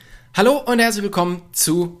Hallo und herzlich willkommen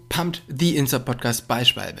zu Pumped, the Insert Podcast bei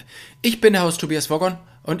Schwalbe. Ich bin der Host Tobias Woggon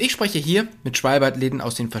und ich spreche hier mit Schwalbe-Athleten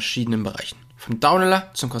aus den verschiedenen Bereichen. Vom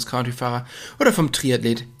Downhiller zum Cross-Country-Fahrer oder vom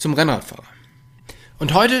Triathlet zum Rennradfahrer.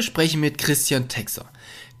 Und heute spreche ich mit Christian Texer.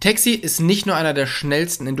 Texi ist nicht nur einer der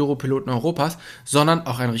schnellsten Enduro-Piloten Europas, sondern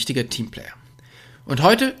auch ein richtiger Teamplayer. Und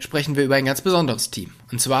heute sprechen wir über ein ganz besonderes Team,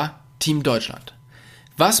 und zwar Team Deutschland.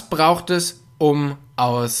 Was braucht es, um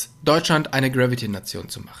aus Deutschland eine Gravity-Nation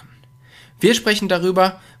zu machen? Wir sprechen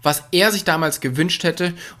darüber, was er sich damals gewünscht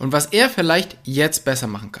hätte und was er vielleicht jetzt besser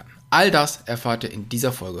machen kann. All das erfahrt ihr in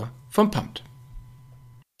dieser Folge von Pumped.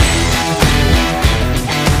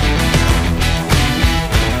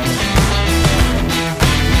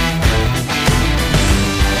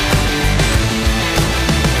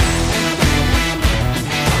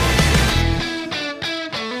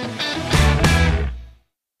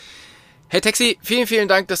 Hey Texi, vielen, vielen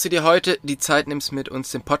Dank, dass du dir heute die Zeit nimmst, mit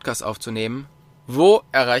uns den Podcast aufzunehmen. Wo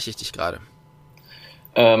erreiche ich dich gerade?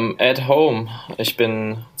 At home. Ich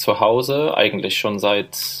bin zu Hause, eigentlich schon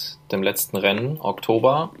seit dem letzten Rennen,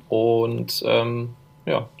 Oktober. Und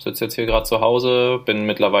sitze jetzt hier gerade zu Hause, bin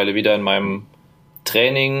mittlerweile wieder in meinem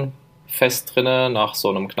Training fest drinne, nach so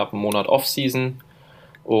einem knappen Monat Off-Season.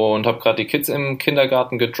 Und habe gerade die Kids im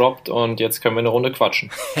Kindergarten gedroppt und jetzt können wir eine Runde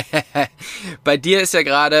quatschen. Bei dir ist ja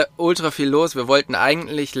gerade ultra viel los. Wir wollten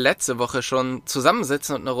eigentlich letzte Woche schon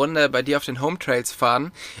zusammensitzen und eine Runde bei dir auf den Home Trails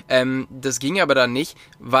fahren. Das ging aber dann nicht,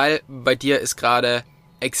 weil bei dir ist gerade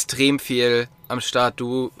extrem viel am Start.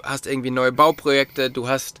 Du hast irgendwie neue Bauprojekte, du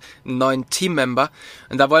hast einen neuen Teammember.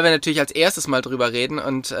 Und da wollen wir natürlich als erstes mal drüber reden.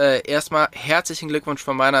 Und erstmal herzlichen Glückwunsch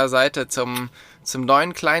von meiner Seite zum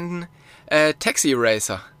neuen kleinen Taxi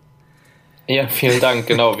Racer. Ja, vielen Dank.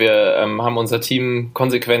 Genau, wir haben unser Team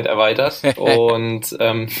konsequent erweitert und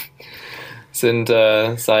sind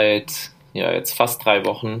seit jetzt fast 3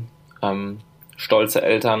 Wochen stolze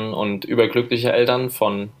Eltern und überglückliche Eltern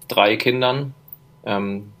von 3 Kindern.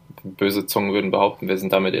 Böse Zungen würden behaupten, wir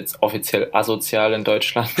sind damit jetzt offiziell asozial in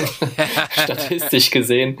Deutschland, statistisch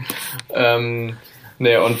gesehen.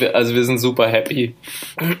 Wir sind super happy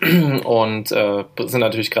und sind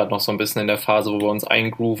natürlich gerade noch so ein bisschen in der Phase, wo wir uns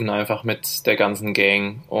eingrooven, einfach mit der ganzen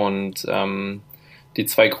Gang. Und die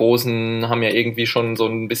 2 Großen haben ja irgendwie schon so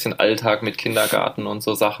ein bisschen Alltag mit Kindergarten und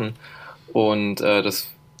so Sachen. Und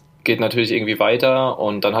das geht natürlich irgendwie weiter.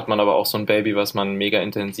 Und dann hat man aber auch so ein Baby, was man mega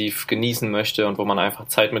intensiv genießen möchte und wo man einfach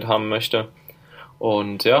Zeit mit haben möchte.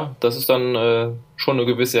 Und ja, das ist dann schon eine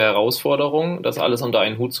gewisse Herausforderung, das alles unter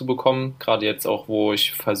einen Hut zu bekommen. Gerade jetzt auch, wo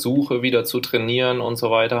ich versuche, wieder zu trainieren und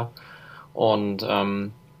so weiter. Und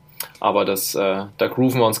aber da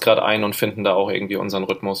grooven wir uns gerade ein und finden da auch irgendwie unseren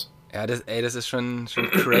Rhythmus. Ja, das ist schon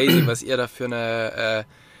crazy, was ihr da für eine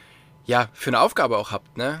Aufgabe auch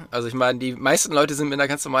habt, ne? Also ich meine, die meisten Leute sind mit einer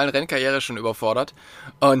ganz normalen Rennkarriere schon überfordert.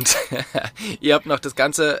 Und ihr habt noch das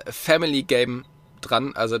ganze Family Game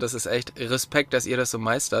dran, also das ist echt Respekt, dass ihr das so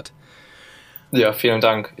meistert. Ja, vielen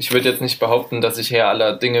Dank. Ich würde jetzt nicht behaupten, dass ich Herr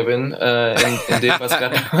aller Dinge bin, in dem, was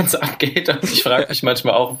gerade bei uns abgeht. Und ich frage mich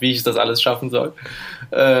manchmal auch, wie ich das alles schaffen soll,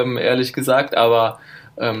 ehrlich gesagt. Aber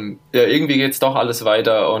irgendwie geht's doch alles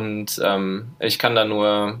weiter und ich kann da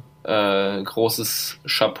nur großes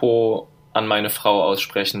Chapeau an meine Frau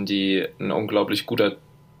aussprechen, die ein unglaublich guter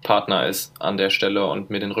Partner ist an der Stelle und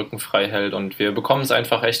mir den Rücken frei hält und wir bekommen es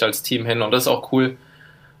einfach echt als Team hin und das ist auch cool.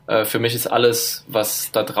 Für mich ist alles,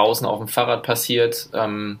 was da draußen auf dem Fahrrad passiert,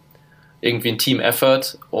 irgendwie ein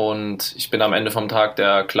Team-Effort und ich bin am Ende vom Tag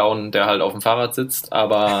der Clown, der halt auf dem Fahrrad sitzt,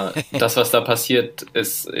 aber das, was da passiert,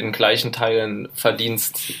 ist in gleichen Teilen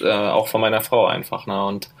Verdienst auch von meiner Frau einfach, ne?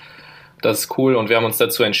 Und das ist cool und wir haben uns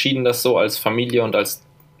dazu entschieden, das so als Familie und als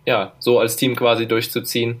Team quasi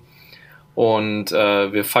durchzuziehen. Und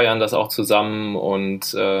wir feiern das auch zusammen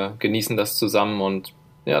und genießen das zusammen und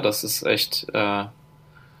ja, das ist echt,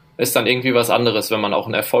 ist dann irgendwie was anderes, wenn man auch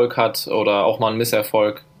einen Erfolg hat oder auch mal einen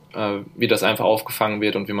Misserfolg, wie das einfach aufgefangen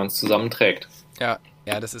wird und wie man es zusammenträgt. Ja,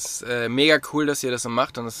 das ist mega cool, dass ihr das so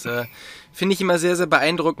macht und das finde ich immer sehr, sehr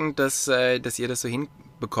beeindruckend, dass ihr das so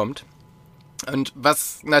hinbekommt. Und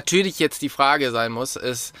was natürlich jetzt die Frage sein muss,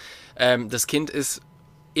 ist, das Kind ist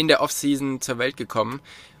in der Off-Season zur Welt gekommen.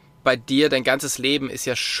 Bei dir, dein ganzes Leben ist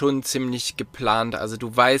ja schon ziemlich geplant. Also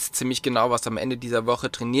du weißt ziemlich genau, was du am Ende dieser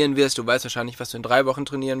Woche trainieren wirst. Du weißt wahrscheinlich, was du in 3 Wochen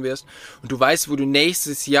trainieren wirst. Und du weißt, wo du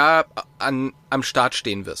nächstes Jahr am Start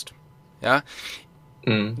stehen wirst. Ja?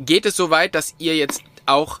 Mhm. Geht es so weit, dass ihr jetzt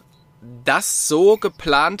auch das so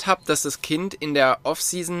geplant habt, dass das Kind in der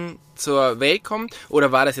Off-Season zur Welt kommt?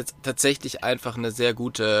 Oder war das jetzt tatsächlich einfach eine sehr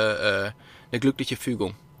gute, eine glückliche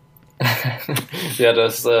Fügung? Ja,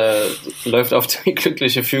 das läuft auf die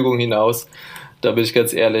glückliche Fügung hinaus. Da bin ich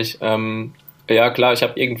ganz ehrlich. Ja, klar, ich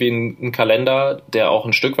habe irgendwie einen Kalender, der auch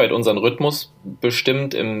ein Stück weit unseren Rhythmus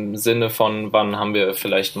bestimmt, im Sinne von, wann haben wir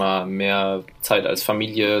vielleicht mal mehr Zeit als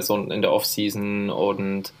Familie, so in der Off-Season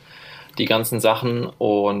und die ganzen Sachen.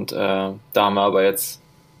 Und da haben wir aber jetzt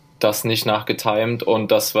das nicht nachgetimed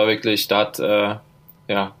und das war wirklich, da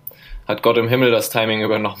hat Gott im Himmel das Timing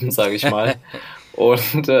übernommen, sage ich mal.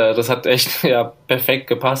 Und das hat echt perfekt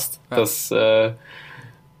gepasst. Ja.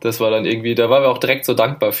 Das war dann irgendwie, da waren wir auch direkt so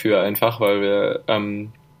dankbar für einfach, weil wir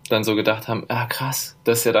dann so gedacht haben, krass,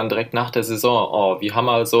 das ist ja dann direkt nach der Saison, wie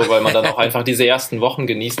Hammer so, weil man dann auch einfach diese ersten Wochen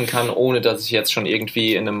genießen kann, ohne dass ich jetzt schon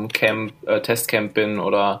irgendwie in einem Testcamp bin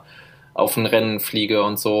oder auf ein Rennen fliege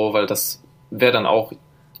und so, weil das wäre dann auch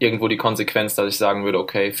irgendwo die Konsequenz, dass ich sagen würde,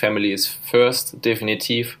 okay, Family is first,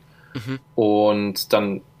 definitiv. Und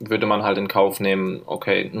dann würde man halt in Kauf nehmen,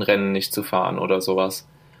 okay, ein Rennen nicht zu fahren oder sowas.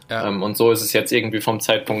 Ja. Und so ist es jetzt irgendwie vom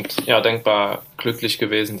Zeitpunkt denkbar glücklich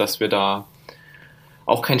gewesen, dass wir da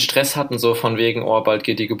auch keinen Stress hatten, so von wegen, bald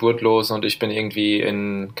geht die Geburt los und ich bin irgendwie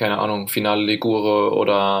in, keine Ahnung, Finale Ligure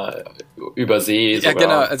oder Übersee. Ja,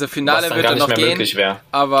 genau, also Finale wird dann noch gehen,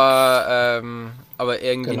 aber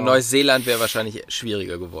irgendwie genau. Neuseeland wäre wahrscheinlich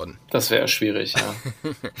schwieriger geworden. Das wäre schwierig,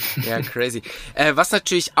 ja. Ja, crazy. Was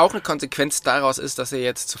natürlich auch eine Konsequenz daraus ist, dass ihr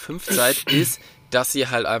jetzt zu 5 seid, ist, dass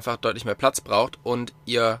ihr halt einfach deutlich mehr Platz braucht und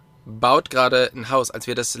ihr baut gerade ein Haus. Als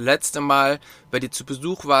wir das letzte Mal bei dir zu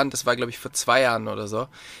Besuch waren, das war glaube ich vor 2 Jahren oder so,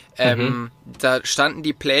 da standen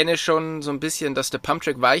die Pläne schon so ein bisschen, dass der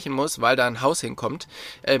Pumptrack weichen muss, weil da ein Haus hinkommt.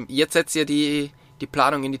 Jetzt setzt ihr die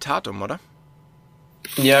Planung in die Tat um, oder?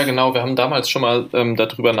 Ja, genau. Wir haben damals schon mal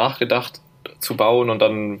darüber nachgedacht zu bauen und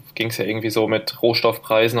dann ging es ja irgendwie so mit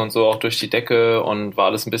Rohstoffpreisen und so auch durch die Decke und war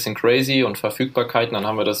alles ein bisschen crazy und Verfügbarkeiten. Dann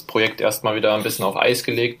haben wir das Projekt erstmal wieder ein bisschen auf Eis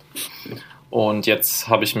gelegt und jetzt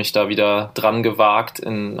habe ich mich da wieder dran gewagt,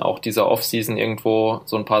 in auch dieser Off-Season irgendwo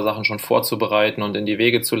so ein paar Sachen schon vorzubereiten und in die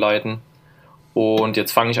Wege zu leiten. Und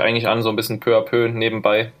jetzt fange ich eigentlich an, so ein bisschen peu à peu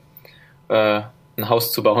nebenbei ein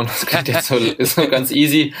Haus zu bauen. Das klingt jetzt ist so ganz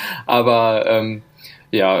easy, aber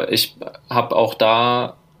ich habe auch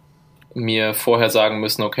da mir vorher sagen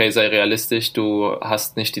müssen, okay, sei realistisch, du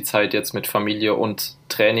hast nicht die Zeit jetzt mit Familie und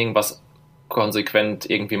Training, was konsequent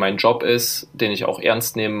irgendwie mein Job ist, den ich auch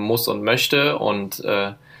ernst nehmen muss und möchte und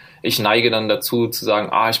ich neige dann dazu zu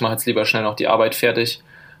sagen, ich mache jetzt lieber schnell noch die Arbeit fertig,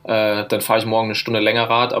 dann fahre ich morgen eine Stunde länger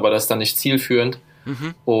Rad, aber das ist dann nicht zielführend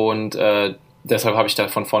und deshalb habe ich da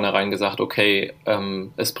von vornherein gesagt, okay,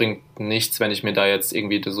 es bringt nichts, wenn ich mir da jetzt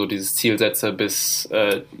irgendwie so dieses Ziel setze, bis,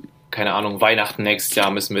 keine Ahnung, Weihnachten nächstes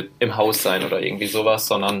Jahr müssen wir im Haus sein oder irgendwie sowas,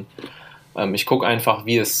 sondern ich gucke einfach,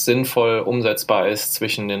 wie es sinnvoll umsetzbar ist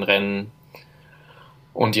zwischen den Rennen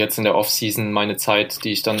und jetzt in der Off-Season meine Zeit,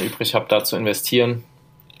 die ich dann übrig habe, da zu investieren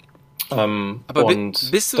aber und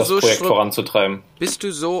bist du das so Projekt voranzutreiben. Bist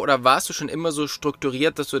du so oder warst du schon immer so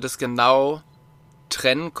strukturiert, dass du das genau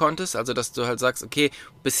trennen konntest, also dass du halt sagst, okay,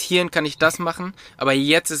 bis hierhin kann ich das machen, aber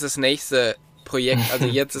jetzt ist das nächste Projekt, also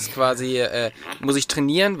jetzt ist quasi, muss ich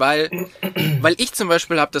trainieren, weil ich zum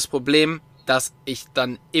Beispiel habe das Problem, dass ich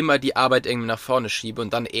dann immer die Arbeit irgendwie nach vorne schiebe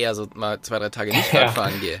und dann eher so mal 2-3 Tage nicht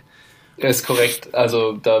Radfahren gehe. Ist korrekt,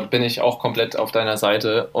 also da bin ich auch komplett auf deiner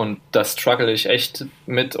Seite und das struggle ich echt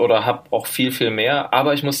mit oder habe auch viel, viel mehr,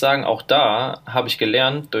 aber ich muss sagen, auch da habe ich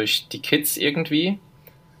gelernt durch die Kids irgendwie,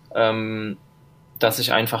 dass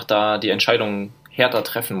ich einfach da die Entscheidungen härter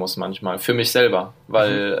treffen muss manchmal, für mich selber,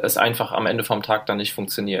 weil es einfach am Ende vom Tag dann nicht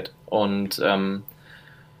funktioniert. Und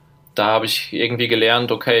da habe ich irgendwie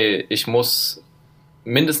gelernt, okay, ich muss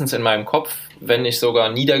mindestens in meinem Kopf, wenn nicht sogar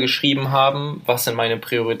niedergeschrieben haben, was sind meine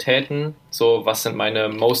Prioritäten, so was sind meine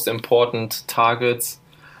most important targets,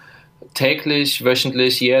 täglich,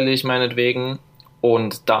 wöchentlich, jährlich meinetwegen.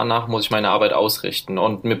 Und danach muss ich meine Arbeit ausrichten.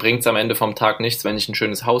 Und mir bringt es am Ende vom Tag nichts, wenn ich ein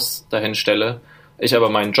schönes Haus dahin stelle, ich aber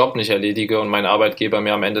meinen Job nicht erledige und mein Arbeitgeber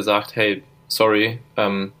mir am Ende sagt, hey, sorry,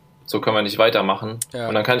 so können wir nicht weitermachen. Ja.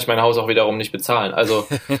 Und dann kann ich mein Haus auch wiederum nicht bezahlen. Also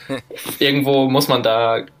irgendwo muss man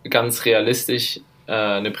da ganz realistisch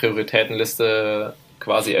eine Prioritätenliste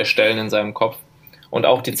quasi erstellen in seinem Kopf. Und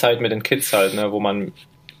auch die Zeit mit den Kids halt, ne, wo man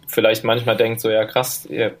vielleicht manchmal denkt, so ja krass,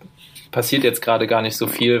 passiert jetzt gerade gar nicht so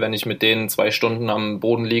viel, wenn ich mit denen 2 Stunden am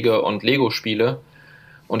Boden liege und Lego spiele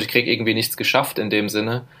und ich kriege irgendwie nichts geschafft in dem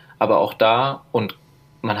Sinne. Aber auch da, und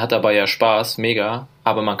man hat dabei ja Spaß, mega,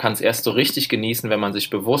 aber man kann es erst so richtig genießen, wenn man sich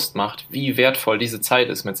bewusst macht, wie wertvoll diese Zeit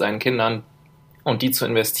ist mit seinen Kindern und die zu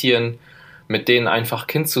investieren, mit denen einfach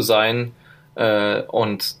Kind zu sein.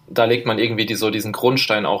 Und da legt man irgendwie diesen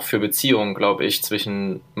Grundstein auch für Beziehungen, glaube ich,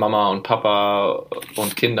 zwischen Mama und Papa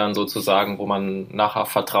und Kindern sozusagen, wo man nachher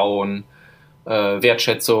Vertrauen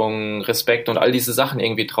Wertschätzung, Respekt und all diese Sachen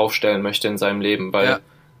irgendwie draufstellen möchte in seinem Leben, weil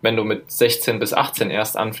wenn du mit 16 bis 18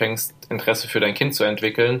 erst anfängst, Interesse für dein Kind zu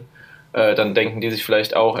entwickeln, dann denken die sich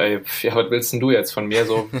vielleicht auch, ey, ja, was willst denn du jetzt von mir?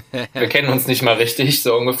 So, wir kennen uns nicht mal richtig,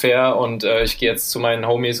 so ungefähr, und ich gehe jetzt zu meinen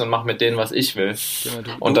Homies und mache mit denen, was ich will.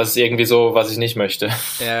 Und das ist irgendwie so, was ich nicht möchte.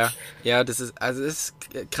 Ja, das ist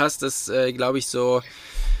krass, das glaube ich so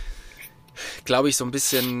ein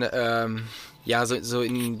bisschen so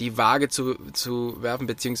in die Waage zu werfen,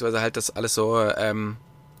 beziehungsweise halt das alles so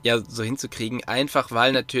so hinzukriegen, einfach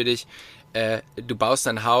weil natürlich du baust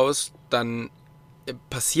dein Haus, dann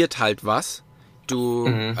passiert halt was.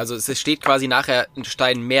 Also es steht quasi nachher ein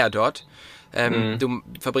Stein mehr dort. Du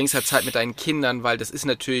verbringst halt Zeit mit deinen Kindern, weil das ist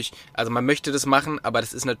natürlich, also man möchte das machen, aber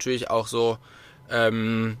das ist natürlich auch so,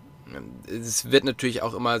 es wird natürlich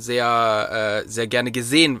auch immer sehr, sehr gerne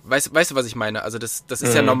gesehen. Weißt du, was ich meine? Also das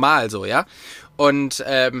ist ja normal so, ja? Und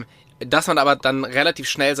dass man aber dann relativ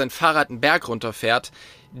schnell sein Fahrrad einen Berg runterfährt,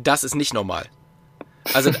 das ist nicht normal.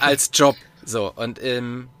 Also als Job so. Und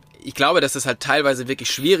ich glaube, dass es halt teilweise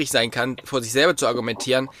wirklich schwierig sein kann, vor sich selber zu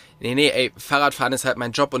argumentieren, nee, Fahrradfahren ist halt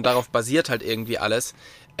mein Job und darauf basiert halt irgendwie alles.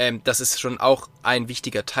 Das ist schon auch ein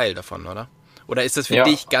wichtiger Teil davon, oder? Oder ist das für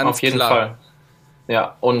dich ganz klar? Auf jeden Fall.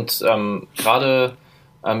 Ja, und gerade,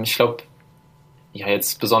 ich glaube, ja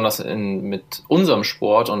jetzt besonders mit unserem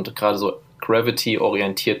Sport und gerade so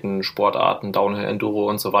Gravity-orientierten Sportarten, Downhill, Enduro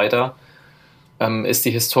und so weiter, ist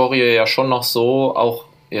die Historie ja schon noch so, auch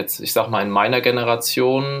jetzt, ich sag mal, in meiner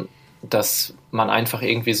Generation, dass man einfach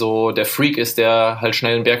irgendwie so der Freak ist, der halt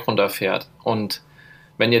schnell einen Berg runterfährt. Und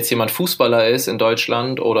wenn jetzt jemand Fußballer ist in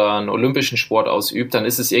Deutschland oder einen olympischen Sport ausübt, dann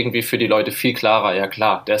ist es irgendwie für die Leute viel klarer. Ja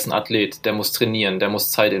klar, der ist ein Athlet, der muss trainieren, der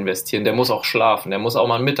muss Zeit investieren, der muss auch schlafen, der muss auch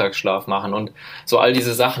mal einen Mittagsschlaf machen und so all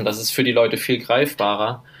diese Sachen, das ist für die Leute viel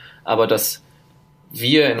greifbarer. Aber dass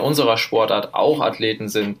wir in unserer Sportart auch Athleten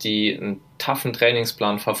sind, die einen toughen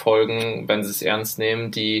Trainingsplan verfolgen, wenn sie es ernst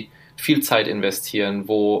nehmen, die viel Zeit investieren,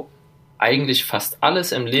 wo eigentlich fast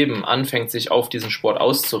alles im Leben anfängt, sich auf diesen Sport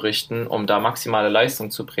auszurichten, um da maximale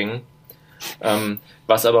Leistung zu bringen,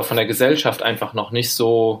 was aber von der Gesellschaft einfach noch nicht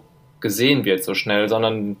so gesehen wird so schnell,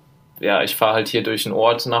 sondern ja, ich fahre halt hier durch den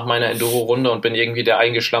Ort nach meiner Enduro-Runde und bin irgendwie der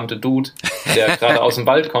eingeschlammte Dude, der gerade aus dem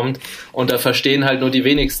Wald kommt, und da verstehen halt nur die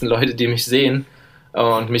wenigsten Leute, die mich sehen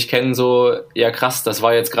und mich kennen, so, ja krass, das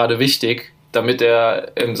war jetzt gerade wichtig, damit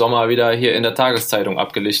er im Sommer wieder hier in der Tageszeitung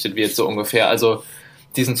abgelichtet wird, so ungefähr. Also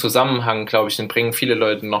diesen Zusammenhang, glaube ich, den bringen viele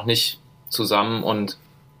Leute noch nicht zusammen, und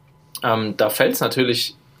da fällt es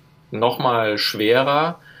natürlich nochmal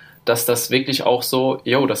schwerer, dass das wirklich auch so,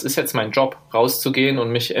 das ist jetzt mein Job, rauszugehen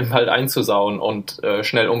und mich im Wald einzusauen und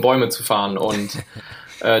schnell um Bäume zu fahren und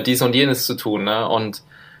dies und jenes zu tun, ne? Und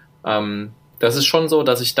das ist schon so,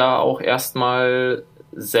 dass ich da auch erstmal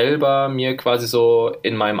selber mir quasi so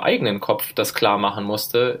in meinem eigenen Kopf das klar machen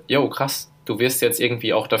musste, krass, du wirst jetzt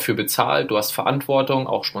irgendwie auch dafür bezahlt, du hast Verantwortung,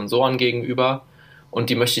 auch Sponsoren gegenüber,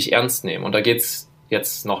 und die möchte ich ernst nehmen. Und da geht's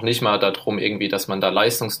jetzt noch nicht mal darum, irgendwie, dass man da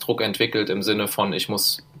Leistungsdruck entwickelt im Sinne von, ich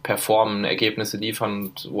muss performen, Ergebnisse liefern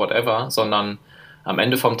und whatever, sondern am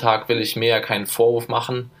Ende vom Tag will ich mir ja keinen Vorwurf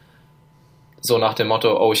machen, so nach dem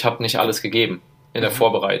Motto, ich habe nicht alles gegeben, in der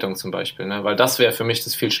Vorbereitung zum Beispiel, ne? Weil das wäre für mich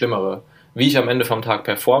das viel Schlimmere. Wie ich am Ende vom Tag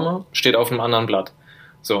performe, steht auf einem anderen Blatt.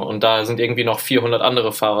 So, und da sind irgendwie noch 400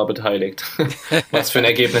 andere Fahrer beteiligt, was für ein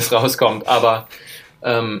Ergebnis rauskommt. Aber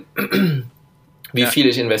wie viel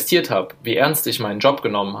ich investiert habe, wie ernst ich meinen Job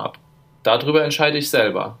genommen habe, darüber entscheide ich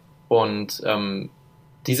selber. Und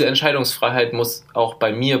diese Entscheidungsfreiheit muss auch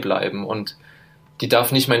bei mir bleiben, und die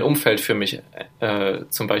darf nicht mein Umfeld für mich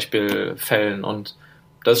zum Beispiel fällen. Und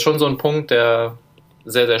das ist schon so ein Punkt, der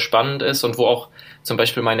sehr, sehr spannend ist und wo auch zum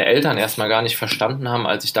Beispiel meine Eltern erstmal gar nicht verstanden haben,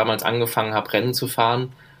 als ich damals angefangen habe, Rennen zu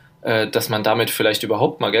fahren, dass man damit vielleicht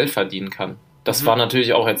überhaupt mal Geld verdienen kann. Das war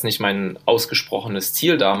natürlich auch jetzt nicht mein ausgesprochenes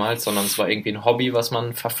Ziel damals, sondern es war irgendwie ein Hobby, was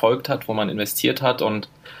man verfolgt hat, wo man investiert hat und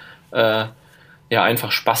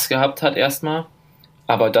einfach Spaß gehabt hat erstmal.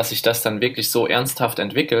 Aber dass sich das dann wirklich so ernsthaft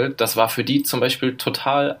entwickelt, das war für die zum Beispiel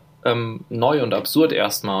total neu und absurd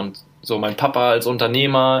erstmal. Und so mein Papa als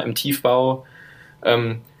Unternehmer im Tiefbau,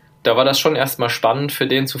 da war das schon erstmal spannend für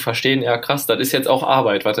den zu verstehen, ja krass, das ist jetzt auch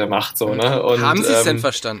Arbeit, was er macht. So, ne? Und, haben Sie es denn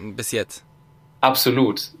verstanden bis jetzt?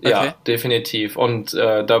 Absolut, ja, definitiv. Und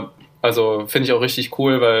also finde ich auch richtig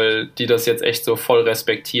cool, weil die das jetzt echt so voll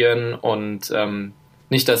respektieren und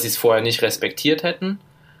nicht, dass sie es vorher nicht respektiert hätten,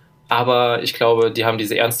 aber ich glaube, die haben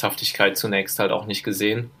diese Ernsthaftigkeit zunächst halt auch nicht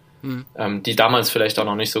gesehen, die damals vielleicht auch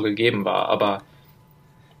noch nicht so gegeben war, aber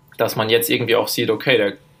dass man jetzt irgendwie auch sieht, okay,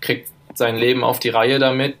 der kriegt sein Leben auf die Reihe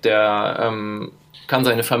damit, der kann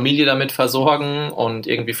seine Familie damit versorgen und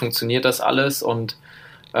irgendwie funktioniert das alles. Und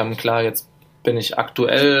klar, jetzt bin ich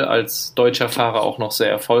aktuell als deutscher Fahrer auch noch sehr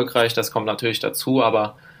erfolgreich. Das kommt natürlich dazu,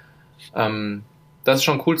 aber das ist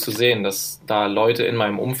schon cool zu sehen, dass da Leute in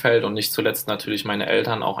meinem Umfeld und nicht zuletzt natürlich meine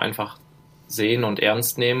Eltern auch einfach sehen und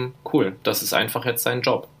ernst nehmen. Cool, das ist einfach jetzt sein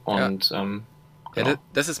Job. Und genau. Ja,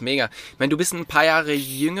 das ist mega. Ich meine, du bist ein paar Jahre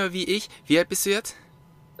jünger wie ich. Wie alt bist du jetzt?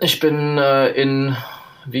 Ich bin in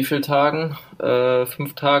wie viel Tagen?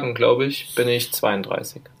 5 Tagen, glaube ich, bin ich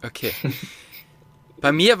 32. Okay.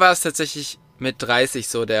 Bei mir war es tatsächlich mit 30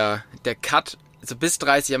 so der Cut. Also bis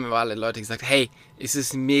 30 haben mir alle Leute gesagt, hey, es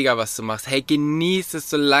ist mega, was du machst. Hey, genieß es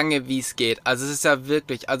so lange, wie es geht. Also es ist ja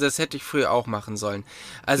wirklich, also das hätte ich früher auch machen sollen.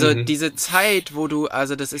 Also diese Zeit, wo du,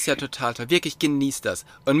 also das ist ja total toll. Wirklich genieß das.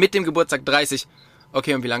 Und mit dem Geburtstag 30,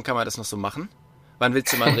 okay, und wie lange kann man das noch so machen? Wann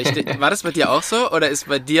willst du mal richtig? War das bei dir auch so? Oder ist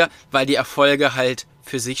bei dir, weil die Erfolge halt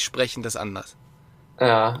für sich sprechen, das anders?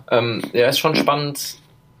 Ja, ist schon spannend.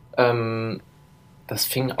 Das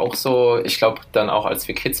fing auch so, ich glaube, dann auch, als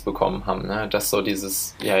wir Kids bekommen haben, ne, dass so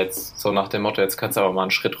dieses, ja, jetzt so nach dem Motto, jetzt kannst du aber mal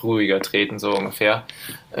einen Schritt ruhiger treten, so ungefähr.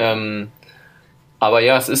 Aber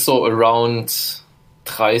ja, es ist so around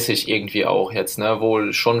 30 irgendwie auch jetzt, ne,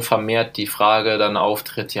 wo schon vermehrt die Frage dann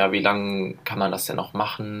auftritt, ja, wie lange kann man das denn noch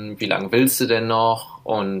machen? Wie lange willst du denn noch?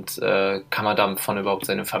 Und kann man davon überhaupt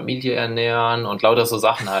seine Familie ernähren? Und lauter so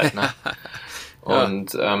Sachen halt, ne? Ja.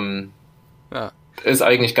 Und Ja. ist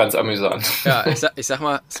eigentlich ganz amüsant. Ja, ich sag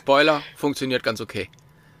mal, Spoiler, funktioniert ganz okay.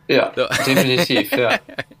 Ja, So. definitiv, ja.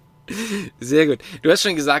 Sehr gut. Du hast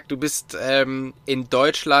schon gesagt, du bist in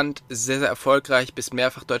Deutschland sehr, sehr erfolgreich, bist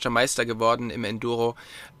mehrfach deutscher Meister geworden im Enduro.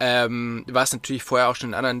 Du warst natürlich vorher auch schon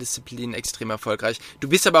in anderen Disziplinen extrem erfolgreich. Du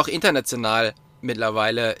bist aber auch international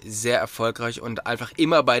mittlerweile sehr erfolgreich und einfach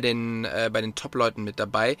immer bei den Top-Leuten mit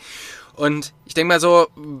dabei. Und ich denke mal so,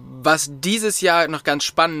 was dieses Jahr noch ganz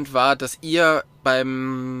spannend war, dass ihr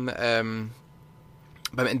beim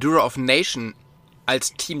Enduro of Nation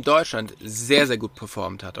als Team Deutschland sehr, sehr gut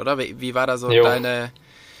performt hat, oder? Wie war da so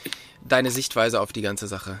deine Sichtweise auf die ganze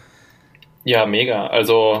Sache? Ja, mega.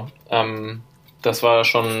 Also das war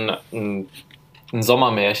schon ein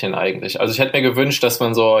Sommermärchen eigentlich. Also ich hätte mir gewünscht, dass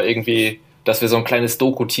man so irgendwie, dass wir so ein kleines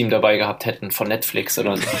Doku-Team dabei gehabt hätten von Netflix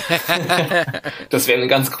oder so. Das wäre eine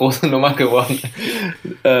ganz große Nummer geworden.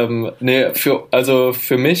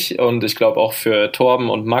 Für mich und ich glaube auch für Torben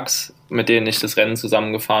und Max, mit denen ich das Rennen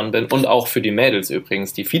zusammengefahren bin, und auch für die Mädels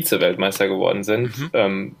übrigens, die Vize-Weltmeister geworden sind.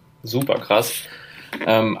 Super krass.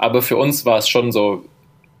 Aber für uns war es schon so,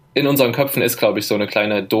 in unseren Köpfen ist, glaube ich, so eine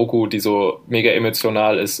kleine Doku, die so mega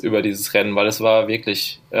emotional ist über dieses Rennen, weil es war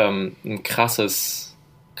wirklich ein krasses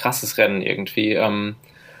Rennen irgendwie.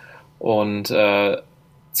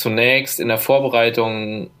 Zunächst in der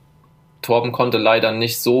Vorbereitung, Torben konnte leider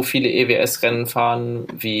nicht so viele EWS-Rennen fahren,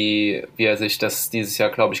 wie er sich das dieses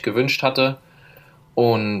Jahr, glaube ich, gewünscht hatte.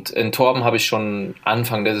 Und in Torben habe ich schon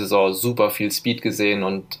Anfang der Saison super viel Speed gesehen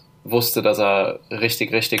und wusste, dass er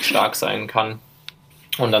richtig, richtig stark sein kann.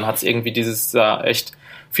 Und dann hat es irgendwie dieses Jahr echt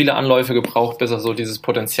viele Anläufe gebraucht, bis er so dieses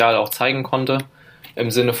Potenzial auch zeigen konnte,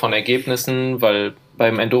 im Sinne von Ergebnissen, weil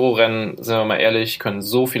beim Enduro-Rennen, sind wir mal ehrlich, können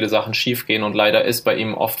so viele Sachen schiefgehen und leider ist bei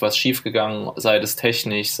ihm oft was schiefgegangen, sei es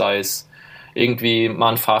technisch, sei es irgendwie mal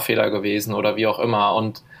ein Fahrfehler gewesen oder wie auch immer.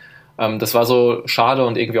 Und das war so schade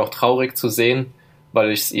und irgendwie auch traurig zu sehen,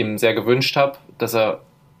 weil ich es ihm sehr gewünscht habe, dass er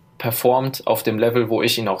performt auf dem Level, wo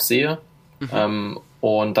ich ihn auch sehe.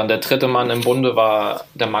 Und dann der dritte Mann im Bunde war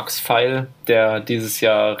der Max Feil, der dieses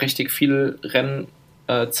Jahr richtig viel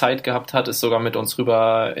Rennzeit gehabt hat, ist sogar mit uns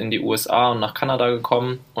rüber in die USA und nach Kanada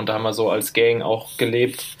gekommen. Und da haben wir so als Gang auch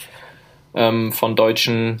gelebt, von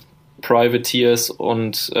deutschen Privateers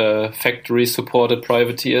und Factory-Supported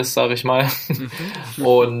Privateers, sag ich mal.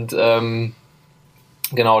 Und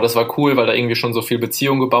genau, das war cool, weil da irgendwie schon so viel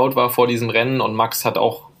Beziehung gebaut war vor diesem Rennen. Und Max hat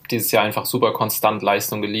auch dieses Jahr einfach super konstant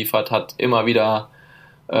Leistung geliefert, hat immer wieder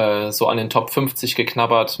so an den Top 50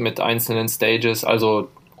 geknabbert mit einzelnen Stages. Also,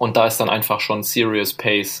 und da ist dann einfach schon Serious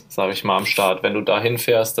Pace, sag ich mal, am Start. Wenn du da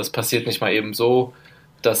hinfährst, das passiert nicht mal eben so.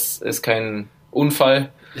 Das ist kein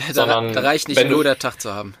Unfall. Sondern da reicht nicht nur der Tag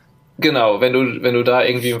zu haben. Genau, wenn du da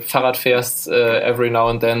irgendwie Fahrrad fährst, every now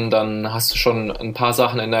and then, dann hast du schon ein paar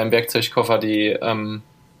Sachen in deinem Werkzeugkoffer, die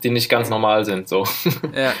nicht ganz normal sind. So.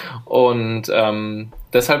 Ja. Und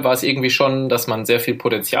deshalb war es irgendwie schon, dass man sehr viel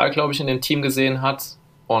Potenzial, glaube ich, in dem Team gesehen hat.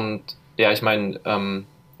 Und ja, ich meine,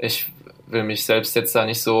 ich will mich selbst jetzt da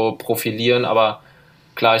nicht so profilieren, aber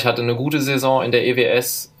klar, ich hatte eine gute Saison in der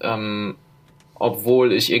EWS,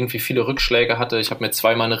 obwohl ich irgendwie viele Rückschläge hatte. Ich habe mir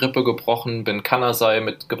zweimal eine Rippe gebrochen, bin Kanasai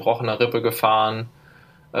mit gebrochener Rippe gefahren,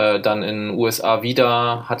 dann in den USA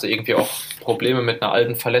wieder, hatte irgendwie auch Probleme mit einer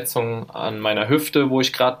alten Verletzung an meiner Hüfte, wo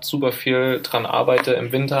ich gerade super viel dran arbeite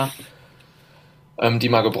im Winter, die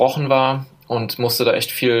mal gebrochen war und musste da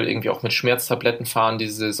echt viel irgendwie auch mit Schmerztabletten fahren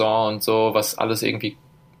diese Saison und so, was alles irgendwie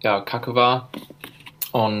kacke war.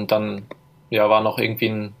 Und dann war noch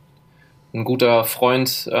irgendwie ein guter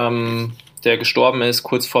Freund, der gestorben ist,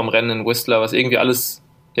 kurz vorm Rennen in Whistler, was irgendwie alles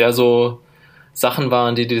so Sachen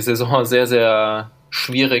waren, die Saison sehr, sehr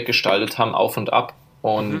schwierig gestaltet haben, auf und ab.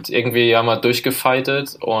 Und irgendwie haben wir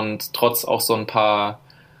durchgefightet und trotz auch so ein paar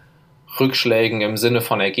Rückschlägen im Sinne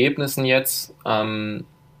von Ergebnissen jetzt,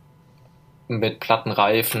 mit platten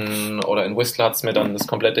Reifen oder in Whistler hat es mir dann das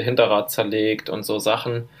komplette Hinterrad zerlegt und so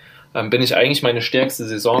Sachen, bin ich eigentlich meine stärkste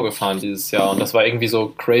Saison gefahren dieses Jahr. Und das war irgendwie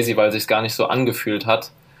so crazy, weil sich gar nicht so angefühlt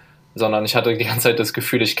hat, sondern ich hatte die ganze Zeit das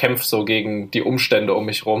Gefühl, ich kämpfe so gegen die Umstände um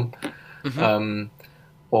mich rum.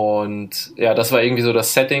 Und das war irgendwie so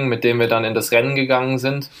das Setting, mit dem wir dann in das Rennen gegangen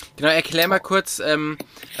sind. Genau, erklär mal kurz,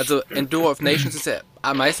 also Enduro of Nations ist ja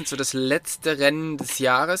meistens so das letzte Rennen des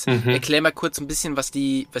Jahres. Erklär mal kurz ein bisschen, was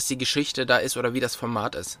die Geschichte da ist oder wie das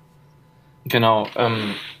Format ist. Genau,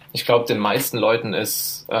 ich glaube, den meisten Leuten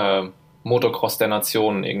ist Motocross der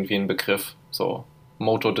Nationen irgendwie ein Begriff, so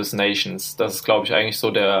Moto des Nations. Das ist, glaube ich, eigentlich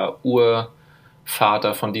so der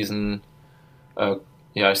Urvater von diesen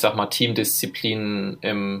ich sag mal, Teamdisziplinen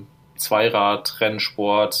im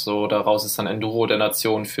Zweirad-Rennsport. So, daraus ist dann Enduro der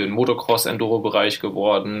Nation für den Motocross-Enduro-Bereich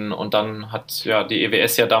geworden. Und dann hat die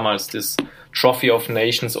EWS ja damals das Trophy of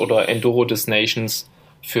Nations oder Enduro des Nations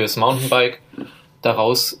fürs Mountainbike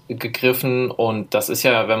daraus gegriffen. Und das ist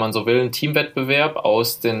ja, wenn man so will, ein Teamwettbewerb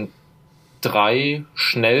aus den 3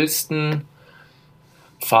 schnellsten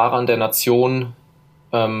Fahrern der Nation,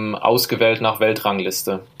 ausgewählt nach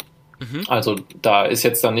Weltrangliste. Also da ist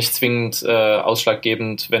jetzt dann nicht zwingend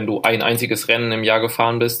ausschlaggebend, wenn du ein einziges Rennen im Jahr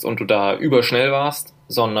gefahren bist und du da überschnell warst,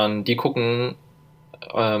 sondern die gucken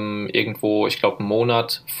irgendwo, ich glaube, einen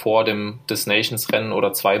Monat vor dem Nations-Rennen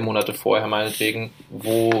oder 2 Monate vorher meinetwegen,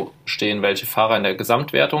 wo stehen welche Fahrer in der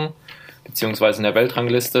Gesamtwertung beziehungsweise in der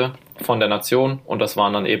Weltrangliste von der Nation, und das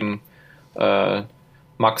waren dann eben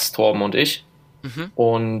Max, Torben und ich.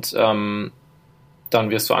 Und dann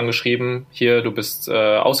wirst du angeschrieben, hier, du bist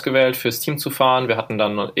ausgewählt fürs Team zu fahren. Wir hatten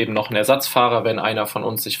dann eben noch einen Ersatzfahrer, wenn einer von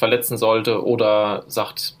uns sich verletzen sollte oder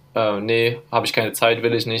sagt, nee, habe ich keine Zeit,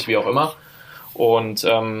 will ich nicht, wie auch immer. Und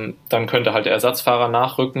dann könnte halt der Ersatzfahrer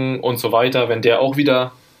nachrücken und so weiter. Wenn der auch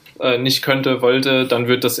wieder nicht wollte, dann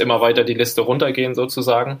wird das immer weiter die Liste runtergehen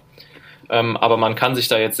sozusagen. Aber man kann sich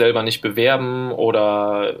da jetzt selber nicht bewerben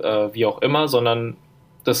oder wie auch immer, sondern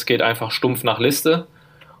das geht einfach stumpf nach Liste.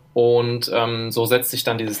 Und so setzt sich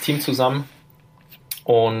dann dieses Team zusammen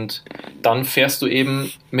und dann fährst du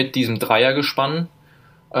eben mit diesem Dreiergespann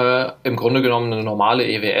im Grunde genommen eine normale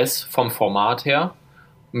EWS vom Format her,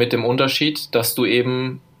 mit dem Unterschied, dass du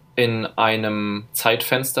eben in einem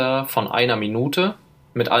Zeitfenster von 1 Minute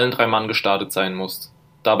mit allen 3 Mann gestartet sein musst.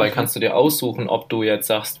 Dabei kannst du dir aussuchen, ob du jetzt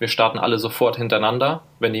sagst, wir starten alle sofort hintereinander,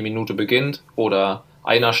 wenn die Minute beginnt, oder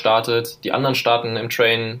einer startet, die anderen starten im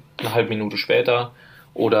Train eine halbe Minute später.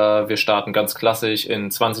 Oder wir starten ganz klassisch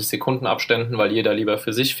in 20 Sekunden Abständen, weil jeder lieber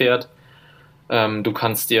für sich fährt. Du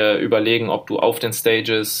kannst dir überlegen, ob du auf den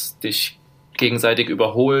Stages dich gegenseitig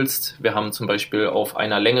überholst. Wir haben zum Beispiel auf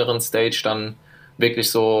einer längeren Stage dann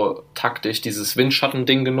wirklich so taktisch dieses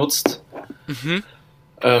Windschatten-Ding genutzt,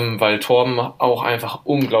 weil Torben auch einfach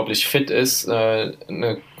unglaublich fit ist,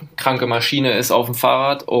 eine kranke Maschine ist auf dem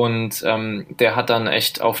Fahrrad, und der hat dann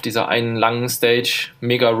echt auf dieser einen langen Stage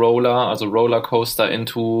Mega Roller, also Rollercoaster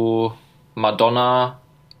into Madonna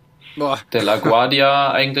de la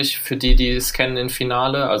Guardia eigentlich, für die es kennen, im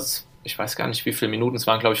Finale. Also ich weiß gar nicht, wie viele Minuten, es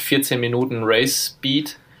waren glaube ich 14 Minuten Race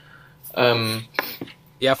Speed.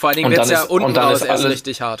 Ja, vor allen Dingen wird es ja unten raus erst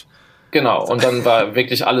richtig hart. Genau, und dann war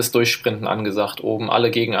wirklich alles Durchsprinten angesagt, oben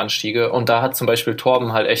alle Gegenanstiege. Und da hat zum Beispiel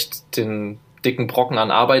Torben halt echt den dicken Brocken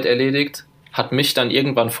an Arbeit erledigt, hat mich dann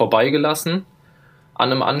irgendwann vorbeigelassen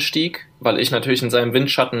an einem Anstieg, weil ich natürlich in seinem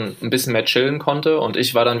Windschatten ein bisschen mehr chillen konnte, und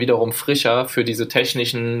ich war dann wiederum frischer für diese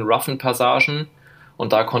technischen, roughen Passagen,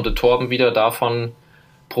 und da konnte Torben wieder davon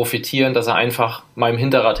profitieren, dass er einfach meinem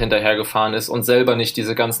Hinterrad hinterhergefahren ist und selber nicht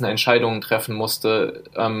diese ganzen Entscheidungen treffen musste,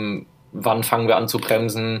 wann fangen wir an zu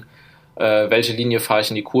bremsen, welche Linie fahre ich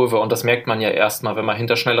in die Kurve. Und das merkt man ja erstmal, wenn man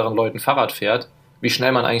hinter schnelleren Leuten Fahrrad fährt, wie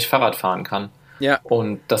schnell man eigentlich Fahrrad fahren kann. Ja.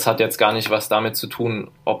 Und das hat jetzt gar nicht was damit zu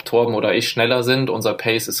tun, ob Torben oder ich schneller sind. Unser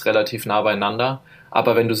Pace ist relativ nah beieinander.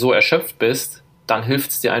 Aber wenn du so erschöpft bist, dann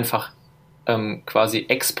hilft es dir einfach quasi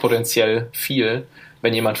exponentiell viel,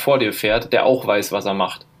 wenn jemand vor dir fährt, der auch weiß, was er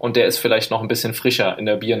macht. und der ist vielleicht noch ein bisschen frischer in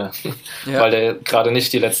der Birne, weil der gerade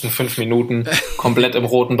nicht die letzten 5 Minuten komplett im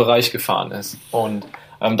roten Bereich gefahren ist. Und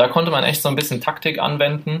da konnte man echt so ein bisschen Taktik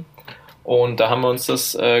anwenden und da haben wir uns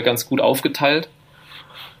das ganz gut aufgeteilt.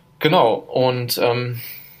 Genau, und haben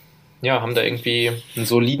da irgendwie einen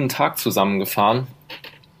soliden Tag zusammengefahren.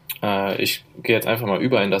 Ich gehe jetzt einfach mal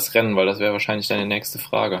über in das Rennen, weil das wäre wahrscheinlich deine nächste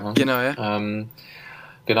Frage. Hm? Genau, ja.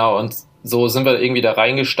 Genau, und so sind wir irgendwie da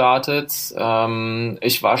reingestartet.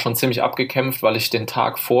 Ich war schon ziemlich abgekämpft, weil ich den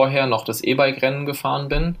Tag vorher noch das E-Bike-Rennen gefahren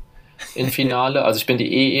bin im Finale. Also ich bin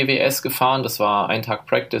die E-EWS gefahren, das war ein Tag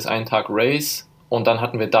Practice, ein Tag Race. Und dann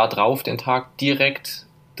hatten wir da drauf den Tag direkt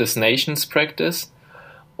des Nations Practice.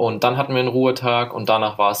 Und dann hatten wir einen Ruhetag und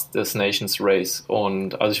danach war es das Nations Race.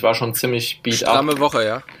 Und also ich war schon ziemlich beat up. Stramme Woche,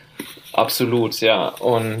 ja. Absolut, ja.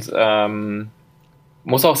 Und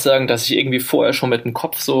muss auch sagen, dass ich irgendwie vorher schon mit dem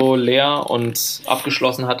Kopf so leer und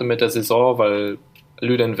abgeschlossen hatte mit der Saison, weil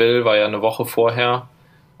Ludenwil war ja eine Woche vorher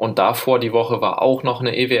und davor die Woche war auch noch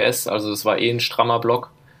eine EWS, also es war ein strammer Block.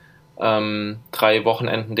 3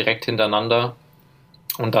 Wochenenden direkt hintereinander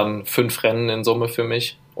und dann 5 Rennen in Summe für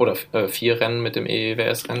mich oder 4 Rennen mit dem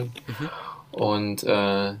EWS-Rennen. Und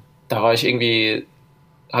da war ich irgendwie,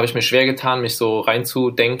 habe ich mir schwer getan, mich so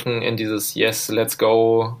reinzudenken in dieses Yes, let's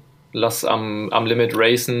go, lass am Limit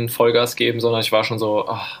racen, Vollgas geben, sondern ich war schon so,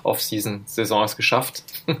 Off-Season, Saison ist geschafft.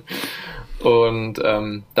 Und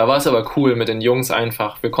da war es aber cool mit den Jungs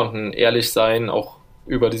einfach. Wir konnten ehrlich sein, auch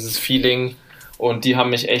über dieses Feeling. Und die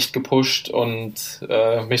haben mich echt gepusht und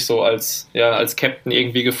mich so als Captain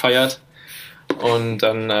irgendwie gefeiert. Und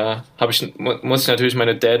dann muss ich natürlich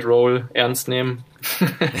meine Dad-Roll ernst nehmen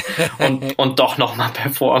und doch nochmal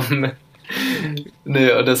performen.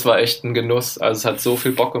 Nee, und das war echt ein Genuss. Also es hat so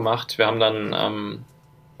viel Bock gemacht. Wir haben dann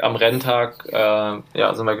am Renntag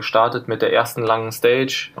sind wir gestartet mit der ersten langen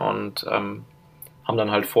Stage und haben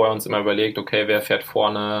dann halt vorher uns immer überlegt, okay, wer fährt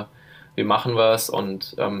vorne, wie machen wir es?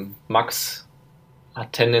 Und Max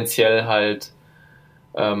hat tendenziell halt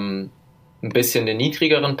ein bisschen den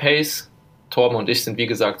niedrigeren Pace. Torben und ich sind, wie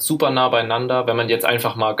gesagt, super nah beieinander. Wenn man jetzt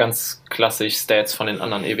einfach mal ganz klassisch Stats von den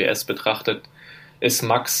anderen EWS betrachtet, ist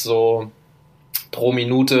Max so pro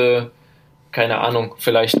Minute, keine Ahnung,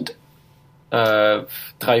 vielleicht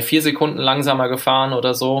 3-4 Sekunden langsamer gefahren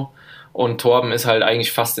oder so. Und Torben ist halt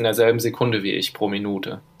eigentlich fast in derselben Sekunde wie ich pro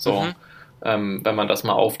Minute. So, wenn man das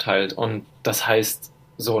mal aufteilt. Und das heißt,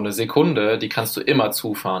 so eine Sekunde, die kannst du immer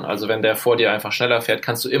zufahren. Also wenn der vor dir einfach schneller fährt,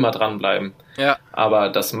 kannst du immer dranbleiben. Ja. Aber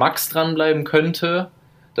dass Max dranbleiben könnte,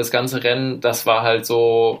 das ganze Rennen, das war halt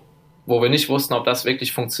so, wo wir nicht wussten, ob das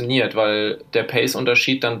wirklich funktioniert, weil der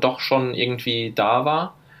Pace-Unterschied dann doch schon irgendwie da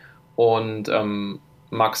war. Und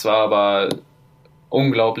Max war aber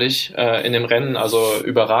unglaublich in dem Rennen, also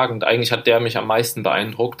überragend. Eigentlich hat der mich am meisten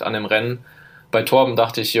beeindruckt an dem Rennen. Bei Torben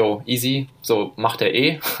dachte ich, easy, so macht er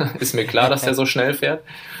ist mir klar, dass er so schnell fährt.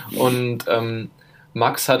 Und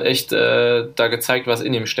Max hat echt da gezeigt, was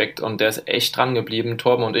in ihm steckt und der ist echt dran geblieben.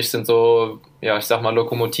 Torben und ich sind so, ich sag mal,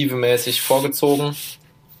 lokomotivemäßig vorgezogen.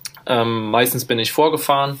 Meistens bin ich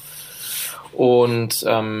vorgefahren und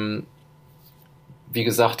wie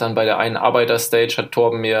gesagt, dann bei der einen Arbeiterstage hat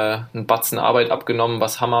Torben mir einen Batzen Arbeit abgenommen,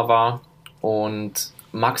 was Hammer war. Und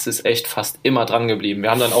Max ist echt fast immer dran geblieben.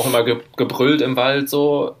 Wir haben dann auch immer gebrüllt im Wald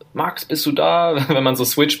so, Max, bist du da? Wenn man so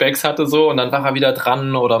Switchbacks hatte so und dann war er wieder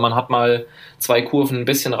dran oder man hat mal 2 Kurven ein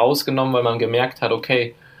bisschen rausgenommen, weil man gemerkt hat,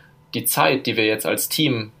 okay, die Zeit, die wir jetzt als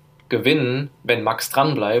Team gewinnen, wenn Max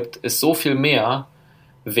dran bleibt, ist so viel mehr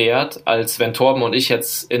wert, als wenn Torben und ich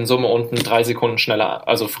jetzt in Summe unten 3 Sekunden schneller,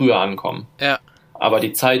 also früher ankommen. Ja. Aber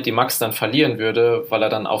die Zeit, die Max dann verlieren würde, weil er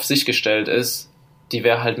dann auf sich gestellt ist, die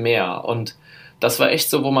wäre halt mehr. Und das war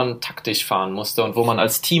echt so, wo man taktisch fahren musste und wo man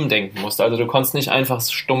als Team denken musste. Also du konntest nicht einfach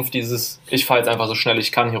stumpf ich fahre jetzt einfach so schnell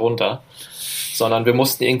ich kann hier runter, sondern wir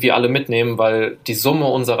mussten irgendwie alle mitnehmen, weil die Summe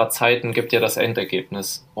unserer Zeiten gibt ja das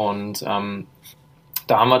Endergebnis. Und da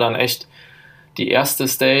haben wir dann echt die erste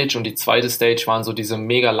Stage und die zweite Stage waren so diese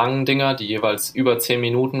mega langen Dinger, die jeweils über 10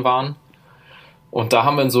 Minuten waren. Und da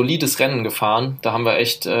haben wir ein solides Rennen gefahren. Da haben wir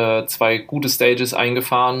echt 2 gute Stages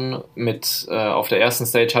eingefahren. Auf der ersten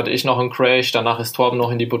Stage hatte ich noch einen Crash, danach ist Torben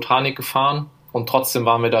noch in die Botanik gefahren und trotzdem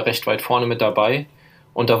waren wir da recht weit vorne mit dabei.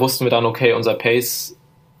 Und da wussten wir dann, okay, unser Pace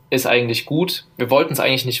ist eigentlich gut. Wir wollten es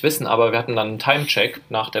eigentlich nicht wissen, aber wir hatten dann einen Time-Check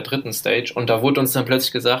nach der dritten Stage und da wurde uns dann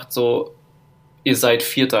plötzlich gesagt, so, ihr seid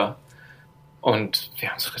Vierter. Und wir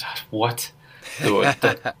haben so gedacht, what?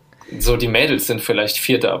 So, die Mädels sind vielleicht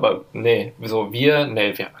Vierter, aber wir,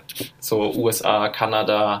 so USA,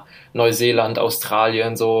 Kanada, Neuseeland,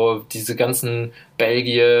 Australien, so diese ganzen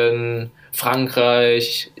Belgien,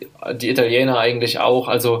 Frankreich, die Italiener eigentlich auch,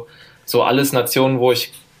 also so alles Nationen, wo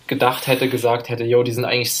ich gedacht hätte, gesagt hätte, yo, die sind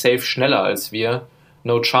eigentlich safe schneller als wir,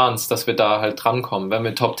 no chance, dass wir da halt drankommen. Wenn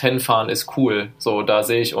wir Top 10 fahren, ist cool, so, da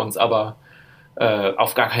sehe ich uns, aber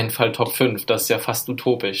auf gar keinen Fall Top 5, das ist ja fast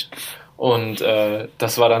utopisch. Und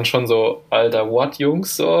das war dann schon so, Alter, what,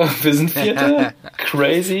 Jungs, so, wir sind Vierte,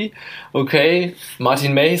 crazy, okay,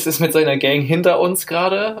 Martin Mays ist mit seiner Gang hinter uns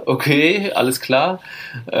gerade, okay, alles klar.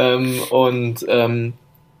 Dann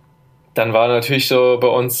war natürlich so bei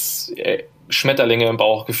uns Schmetterlinge im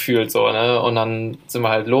Bauch gefühlt, so, ne, und dann sind wir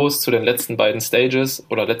halt los zu den letzten beiden Stages,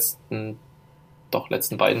 oder letzten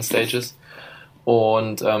beiden Stages,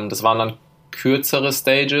 und das waren dann kürzere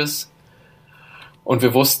Stages. Und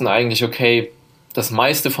wir wussten eigentlich, okay, das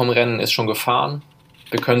meiste vom Rennen ist schon gefahren.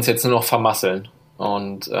 Wir können es jetzt nur noch vermasseln.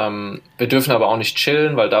 Und wir dürfen aber auch nicht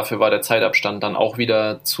chillen, weil dafür war der Zeitabstand dann auch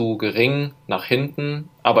wieder zu gering nach hinten.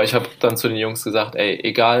 Aber ich habe dann zu den Jungs gesagt, ey,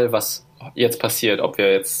 egal was jetzt passiert, ob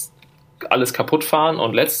wir jetzt alles kaputt fahren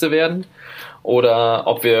und Letzte werden oder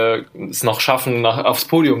ob wir es noch schaffen, aufs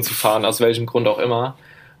Podium zu fahren, aus welchem Grund auch immer.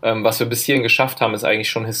 Was wir bis hierhin geschafft haben, ist eigentlich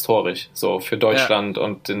schon historisch, so für Deutschland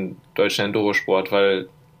und den deutschen Endurosport, weil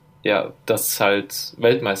ja, das ist halt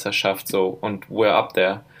Weltmeisterschaft so und we're up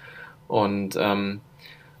there. Und dann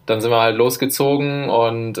sind wir halt losgezogen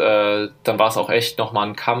und dann war es auch echt nochmal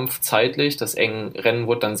ein Kampf zeitlich. Das Rennen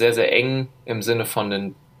wurde dann sehr, sehr eng im Sinne von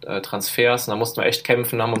den Transfers. Und da mussten wir echt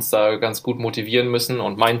kämpfen, haben uns da ganz gut motivieren müssen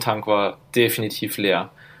und mein Tank war definitiv leer.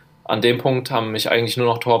 An dem Punkt haben mich eigentlich nur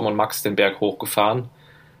noch Torben und Max den Berg hochgefahren.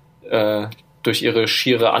 Durch ihre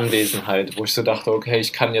schiere Anwesenheit, wo ich so dachte, okay,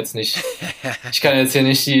 ich kann jetzt hier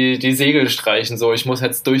nicht die Segel streichen, so, ich muss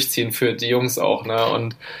jetzt durchziehen für die Jungs auch, ne,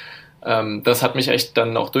 und das hat mich echt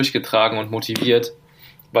dann auch durchgetragen und motiviert,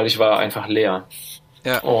 weil ich war einfach leer.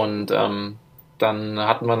 Ja. Und dann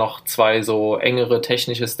hatten wir noch 2 so engere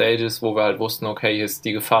technische Stages, wo wir halt wussten, okay, hier ist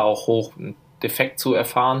die Gefahr auch hoch, einen Defekt zu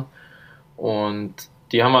erfahren, und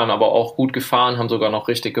die haben wir dann aber auch gut gefahren, haben sogar noch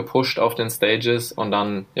richtig gepusht auf den Stages und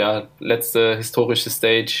dann, ja, letzte historische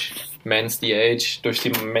Stage, Man's DH, durch die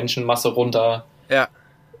Menschenmasse runter. Ja.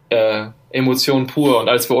 Emotion pur. Und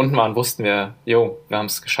als wir unten waren, wussten wir, jo, wir haben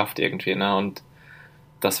es geschafft irgendwie, ne? Und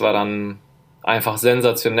das war dann einfach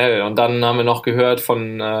sensationell. Und dann haben wir noch gehört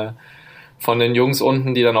von den Jungs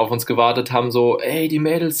unten, die dann auf uns gewartet haben, so, ey, die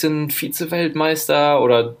Mädels sind Vize-Weltmeister,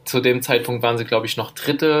 oder zu dem Zeitpunkt waren sie, glaube ich, noch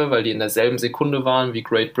Dritte, weil die in derselben Sekunde waren wie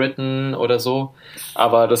Great Britain oder so.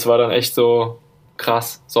 Aber das war dann echt so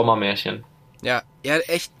krass, Sommermärchen. Ja,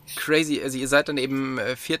 echt crazy. Also ihr seid dann eben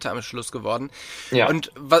Vierter am Schluss geworden. Ja.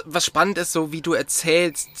 Und was spannend ist, so wie du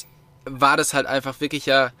erzählst, war das halt einfach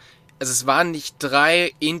wirklich also es waren nicht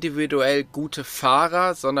 3 individuell gute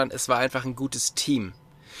Fahrer, sondern es war einfach ein gutes Team.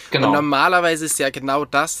 Genau. Und normalerweise ist ja genau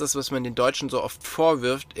das, was man den Deutschen so oft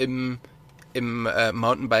vorwirft im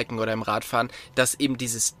Mountainbiken oder im Radfahren, dass eben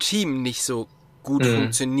dieses Team nicht so gut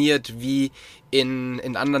funktioniert wie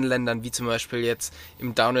in anderen Ländern, wie zum Beispiel jetzt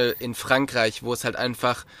im Downhill in Frankreich, wo es halt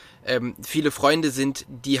einfach viele Freunde sind,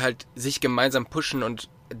 die halt sich gemeinsam pushen und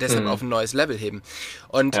deshalb auf ein neues Level heben.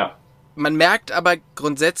 Und man merkt aber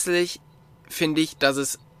grundsätzlich, finde ich,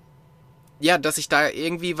 dass sich da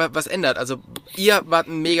irgendwie was ändert. Also ihr wart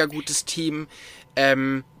ein mega gutes Team.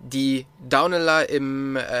 Die Downhiller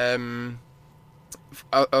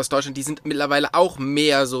aus Deutschland, die sind mittlerweile auch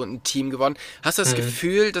mehr so ein Team geworden. Hast du das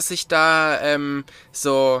Gefühl, dass sich da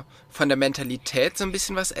so von der Mentalität so ein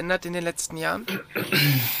bisschen was ändert in den letzten Jahren?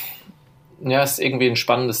 Ja, ist irgendwie ein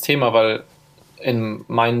spannendes Thema, weil in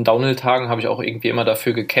meinen Downhill-Tagen habe ich auch irgendwie immer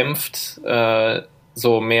dafür gekämpft,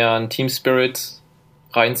 so mehr ein Team-Spirit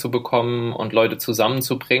reinzubekommen und Leute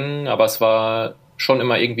zusammenzubringen, aber es war schon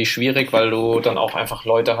immer irgendwie schwierig, weil du dann auch einfach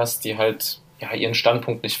Leute hast, die halt ihren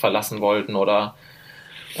Standpunkt nicht verlassen wollten oder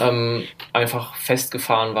einfach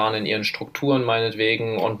festgefahren waren in ihren Strukturen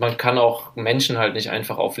meinetwegen, und man kann auch Menschen halt nicht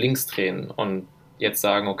einfach auf links drehen und jetzt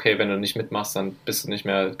sagen, okay, wenn du nicht mitmachst, dann gehörst nicht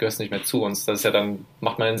mehr zu uns. Das ist ja, dann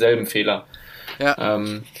macht man denselben Fehler. Ja.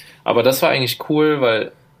 Aber das war eigentlich cool,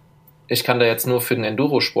 weil ich kann da jetzt nur für den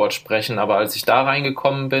Endurosport sprechen, aber als ich da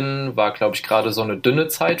reingekommen bin, war, glaube ich, gerade so eine dünne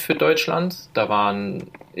Zeit für Deutschland. Da waren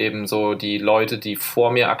eben so die Leute, die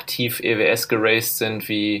vor mir aktiv EWS geraced sind,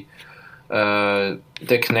 wie der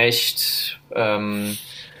Knecht,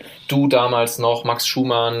 du damals noch, Max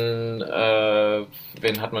Schumann,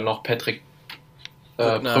 wen hatten wir noch? Patrick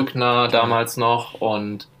Brückner damals noch,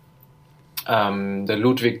 und der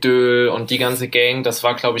Ludwig Döhl und die ganze Gang. Das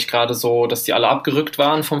war, glaube ich, gerade so, dass die alle abgerückt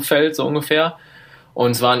waren vom Feld, so ungefähr.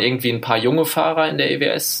 Und es waren irgendwie ein paar junge Fahrer in der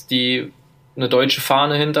EWS, die eine deutsche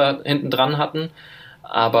Fahne hinten dran hatten.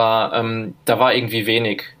 Aber da war irgendwie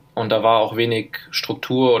wenig. Und da war auch wenig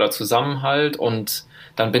Struktur oder Zusammenhalt. Und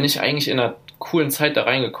dann bin ich eigentlich in einer coolen Zeit da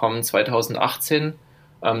reingekommen, 2018.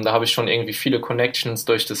 Da habe ich schon irgendwie viele Connections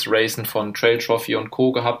durch das Racen von Trail Trophy und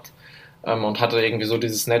Co. gehabt, und hatte irgendwie so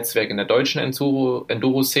dieses Netzwerk in der deutschen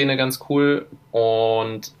Enduro-Szene ganz cool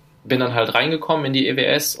und bin dann halt reingekommen in die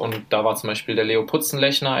EWS und da war zum Beispiel der Leo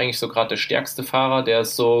Putzenlechner eigentlich so gerade der stärkste Fahrer, der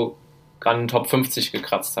es so an den Top 50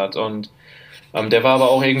 gekratzt hat und der war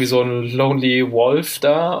aber auch irgendwie so ein Lonely Wolf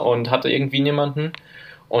da und hatte irgendwie niemanden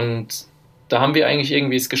und da haben wir eigentlich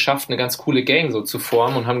irgendwie es geschafft, eine ganz coole Gang so zu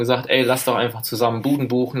formen und haben gesagt, ey, lass doch einfach zusammen Buden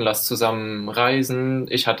buchen, lass zusammen reisen.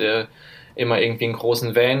 Ich hatte immer irgendwie einen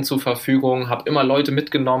großen Van zur Verfügung, habe immer Leute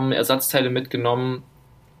mitgenommen, Ersatzteile mitgenommen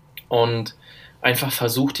und einfach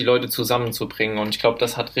versucht, die Leute zusammenzubringen. Und ich glaube,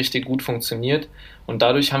 das hat richtig gut funktioniert. Und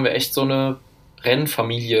dadurch haben wir echt so eine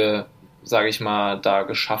Rennfamilie, sage ich mal, da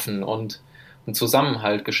geschaffen und einen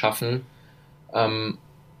Zusammenhalt geschaffen.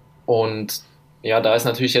 Und ja, da ist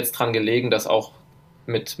natürlich jetzt dran gelegen, dass auch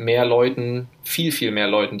mit mehr Leuten, viel, viel mehr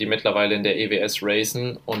Leuten, die mittlerweile in der EWS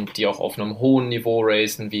racen und die auch auf einem hohen Niveau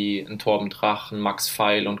racen, wie ein Torben Drach, ein Max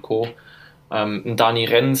Feil und Co. Ein Dani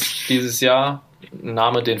Renz dieses Jahr, ein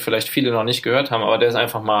Name, den vielleicht viele noch nicht gehört haben, aber der ist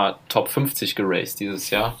einfach mal Top 50 geraced dieses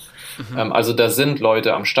Jahr. Also da sind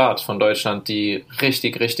Leute am Start von Deutschland, die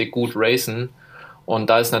richtig, richtig gut racen und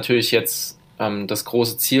da ist natürlich jetzt das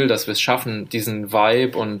große Ziel, dass wir es schaffen, diesen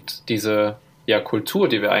Vibe und diese Kultur,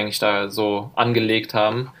 die wir eigentlich da so angelegt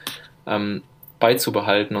haben,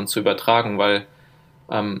 beizubehalten und zu übertragen, weil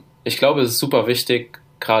ich glaube, es ist super wichtig,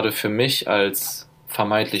 gerade für mich als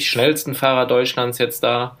vermeintlich schnellsten Fahrer Deutschlands jetzt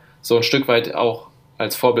da, so ein Stück weit auch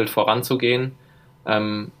als Vorbild voranzugehen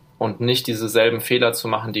und nicht diese selben Fehler zu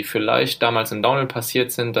machen, die vielleicht damals in Downhill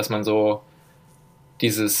passiert sind, dass man so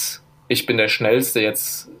dieses Ich bin der Schnellste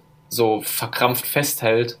jetzt so verkrampft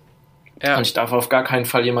festhält. Ja. Und ich darf auf gar keinen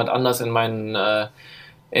Fall jemand anders in meinen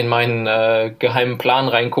geheimen Plan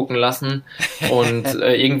reingucken lassen und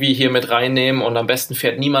irgendwie hier mit reinnehmen und am besten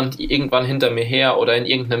fährt niemand irgendwann hinter mir her oder in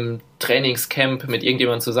irgendeinem Trainingscamp mit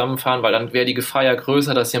irgendjemandem zusammenfahren, weil dann wäre die Gefahr ja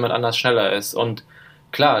größer, dass jemand anders schneller ist. Und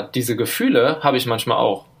klar, diese Gefühle habe ich manchmal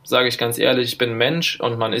auch, sage ich ganz ehrlich, ich bin ein Mensch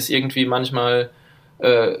und man ist irgendwie manchmal,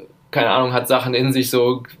 keine Ahnung, hat Sachen in sich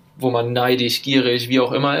so, wo man neidisch, gierig, wie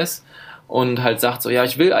auch immer ist. Und halt sagt so, ja,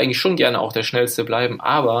 ich will eigentlich schon gerne auch der Schnellste bleiben,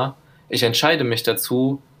 aber ich entscheide mich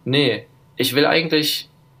dazu, nee, ich will eigentlich,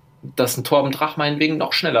 dass ein Torben Drach meinetwegen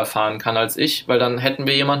noch schneller fahren kann als ich, weil dann hätten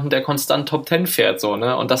wir jemanden, der konstant Top 10 fährt, so,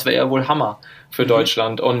 ne? Und das wäre ja wohl Hammer für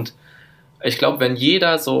Deutschland. Und ich glaube, wenn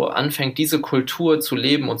jeder so anfängt, diese Kultur zu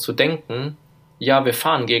leben und zu denken, ja, wir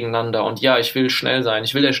fahren gegeneinander und ja, ich will schnell sein,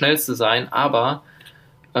 ich will der Schnellste sein, aber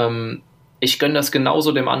ich gönne das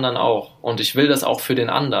genauso dem anderen auch und ich will das auch für den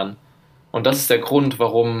anderen. Und das ist der Grund,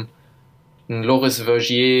 warum ein Loris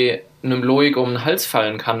Vergier einem Loic um den Hals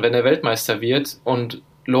fallen kann, wenn er Weltmeister wird und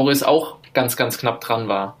Loris auch ganz, ganz knapp dran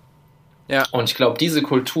war. Ja. Und ich glaube, diese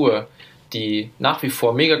Kultur, die nach wie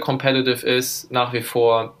vor mega competitive ist, nach wie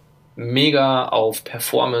vor mega auf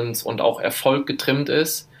Performance und auch Erfolg getrimmt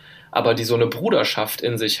ist, aber die so eine Bruderschaft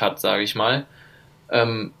in sich hat, sage ich mal,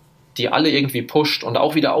 die alle irgendwie pusht und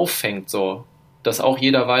auch wieder auffängt, so. Dass auch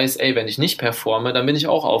jeder weiß, ey, wenn ich nicht performe, dann bin ich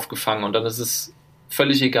auch aufgefangen und dann ist es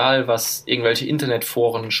völlig egal, was irgendwelche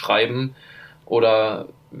Internetforen schreiben oder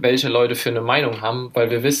welche Leute für eine Meinung haben, weil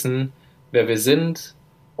wir wissen, wer wir sind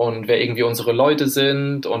und wer irgendwie unsere Leute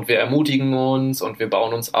sind und wir ermutigen uns und wir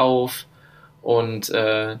bauen uns auf und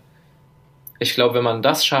ich glaube, wenn man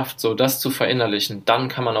das schafft, so das zu verinnerlichen, dann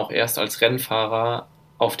kann man auch erst als Rennfahrer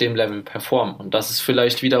auf dem Level performen und das ist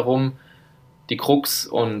vielleicht wiederum die Krux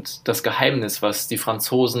und das Geheimnis, was die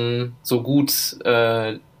Franzosen so gut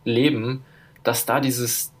leben, dass da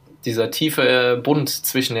dieser tiefe Bund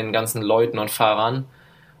zwischen den ganzen Leuten und Fahrern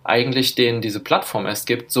eigentlich denen diese Plattform erst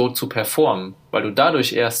gibt, so zu performen, weil du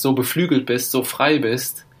dadurch erst so beflügelt bist, so frei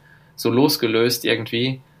bist, so losgelöst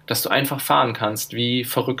irgendwie, dass du einfach fahren kannst, wie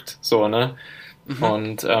verrückt, so, ne?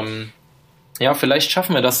 Und ja, vielleicht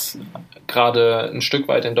schaffen wir das gerade ein Stück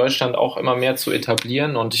weit in Deutschland auch immer mehr zu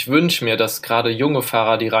etablieren und ich wünsche mir, dass gerade junge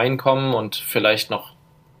Fahrer, die reinkommen und vielleicht noch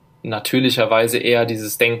natürlicherweise eher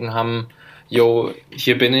dieses Denken haben, yo,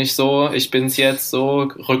 hier bin ich so, ich bin's jetzt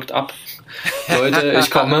so, rückt ab, Leute,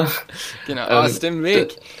 ich komme. Genau, aus dem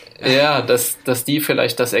Weg. Ja, dass die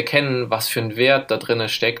vielleicht das erkennen, was für ein Wert da drinne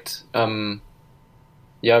steckt,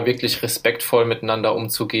 ja, wirklich respektvoll miteinander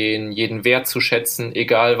umzugehen, jeden Wert zu schätzen,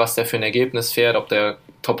 egal was der für ein Ergebnis fährt, ob der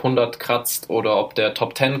Top 100 kratzt oder ob der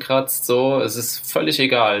Top 10 kratzt, so, es ist völlig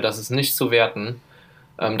egal, das ist nicht zu werten.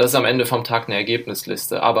 Das ist am Ende vom Tag eine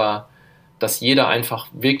Ergebnisliste, aber dass jeder einfach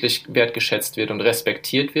wirklich wertgeschätzt wird und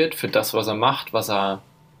respektiert wird für das, was er macht, was er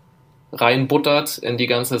reinbuttert in die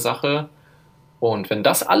ganze Sache. Und wenn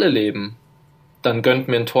das alle leben, dann gönnt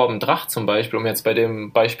mir ein Torben Drach zum Beispiel, um jetzt bei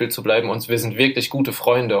dem Beispiel zu bleiben, und wir sind wirklich gute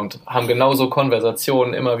Freunde und haben genauso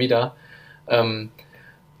Konversationen immer wieder, dann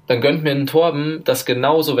gönnt mir ein Torben das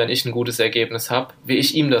genauso, wenn ich ein gutes Ergebnis habe, wie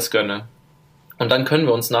ich ihm das gönne. Und dann können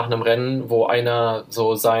wir uns nach einem Rennen, wo einer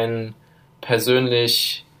so sein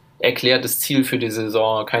persönlich erklärtes Ziel für die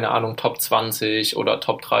Saison, keine Ahnung, Top 20 oder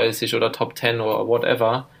Top 30 oder Top 10 oder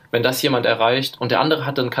whatever, wenn das jemand erreicht und der andere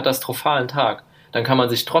hatte einen katastrophalen Tag, dann kann man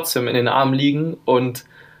sich trotzdem in den Armen liegen und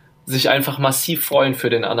sich einfach massiv freuen für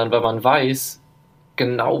den anderen, weil man weiß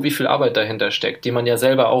genau, wie viel Arbeit dahinter steckt, die man ja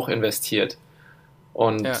selber auch investiert.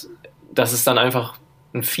 Und das ist dann einfach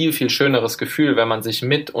ein viel, viel schöneres Gefühl, wenn man sich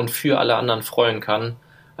mit und für alle anderen freuen kann,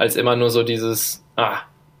 als immer nur so dieses,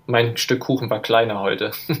 mein Stück Kuchen war kleiner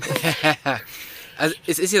heute. Also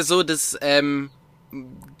es ist ja so, dass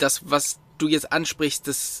das, was du jetzt ansprichst,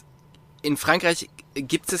 das in Frankreich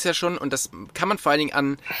gibt es ja schon und das kann man vor allen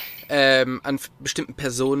Dingen an bestimmten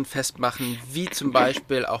Personen festmachen, wie zum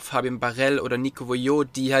Beispiel auch Fabien Barel oder Nico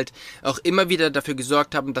Voillot, die halt auch immer wieder dafür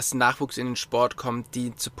gesorgt haben, dass Nachwuchs in den Sport kommt,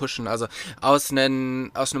 die zu pushen. Also aus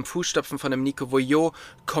einem Fußstapfen von einem Nico Voillot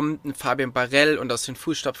kommt ein Fabien Barel und aus den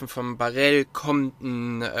Fußstapfen von Barel kommt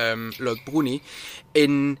ein Loic Bruni.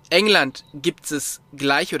 In England gibt es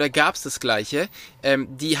gleich oder gab es das Gleiche.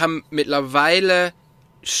 Die haben mittlerweile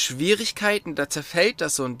Schwierigkeiten, da zerfällt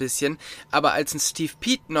das so ein bisschen, aber als ein Steve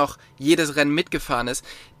Peat noch jedes Rennen mitgefahren ist,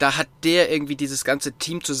 da hat der irgendwie dieses ganze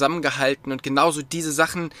Team zusammengehalten und genauso diese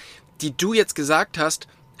Sachen, die du jetzt gesagt hast,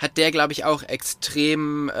 hat der, glaube ich, auch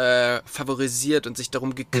extrem favorisiert und sich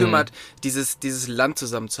darum gekümmert, dieses Land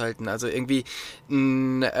zusammenzuhalten. Also irgendwie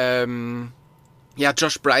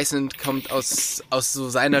Josh Bryson kommt aus so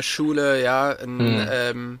seiner Schule,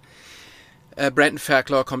 Brandon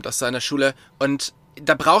Fairclough kommt aus seiner Schule und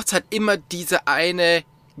da braucht's halt immer diese eine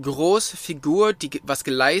große Figur, die was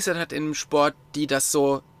geleistet hat im Sport, die das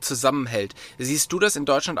so zusammenhält. Siehst du das in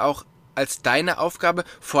Deutschland auch als deine Aufgabe?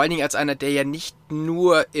 Vor allen Dingen als einer, der ja nicht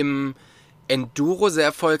nur im Enduro sehr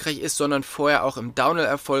erfolgreich ist, sondern vorher auch im Downhill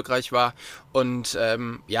erfolgreich war und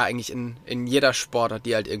eigentlich in jeder Sportart,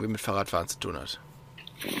 die halt irgendwie mit Fahrradfahren zu tun hat.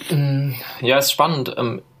 Ja, ist spannend.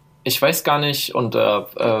 Ich weiß gar nicht und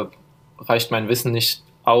reicht mein Wissen nicht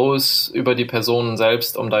aus über die Personen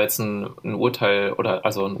selbst, um da jetzt ein Urteil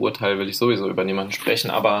ein Urteil will ich sowieso über niemanden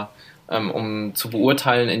sprechen, aber um zu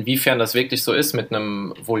beurteilen, inwiefern das wirklich so ist mit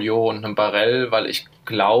einem Voillot und einem Barel, weil ich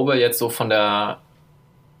glaube, jetzt so von der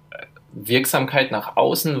Wirksamkeit nach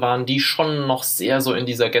außen waren die schon noch sehr so in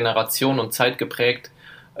dieser Generation und Zeit geprägt,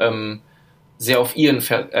 sehr auf ihren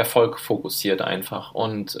Erfolg fokussiert einfach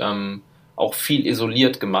und auch viel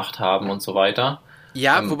isoliert gemacht haben und so weiter.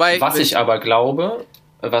 Ja, wobei... Was ich aber glaube,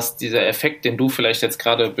 was dieser Effekt, den du vielleicht jetzt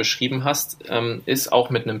gerade beschrieben hast, ist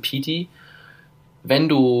auch mit einem PT, wenn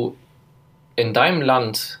du in deinem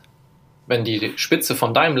Land, wenn die Spitze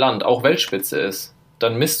von deinem Land auch Weltspitze ist,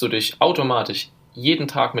 dann misst du dich automatisch jeden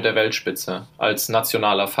Tag mit der Weltspitze als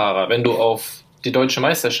nationaler Fahrer. Wenn du auf die deutsche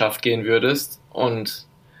Meisterschaft gehen würdest und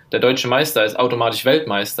der deutsche Meister ist automatisch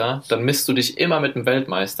Weltmeister, dann misst du dich immer mit dem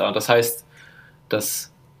Weltmeister. Das heißt,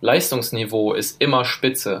 das Leistungsniveau ist immer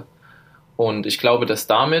Spitze. Und ich glaube, dass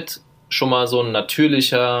damit schon mal so ein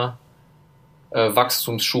natürlicher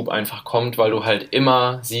Wachstumsschub einfach kommt, weil du halt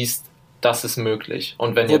immer siehst, das ist möglich.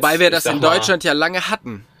 Und wenn Wobei wir das in Deutschland ja lange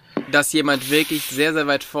hatten, dass jemand wirklich sehr, sehr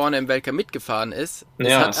weit vorne im Weltcup mitgefahren ist.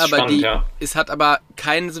 Es hat aber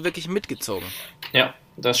keinen so wirklich mitgezogen. Ja,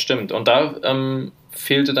 das stimmt. Und da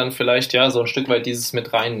fehlte dann vielleicht so ein Stück weit dieses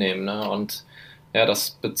mit reinnehmen. Ne? Und ja,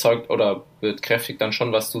 das bezeugt oder bekräftigt dann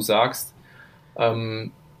schon, was du sagst.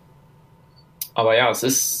 Aber ja, es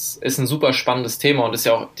ist ein super spannendes Thema und ist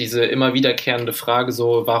ja auch diese immer wiederkehrende Frage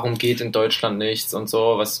so, warum geht in Deutschland nichts und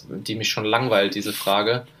so, die mich schon langweilt, diese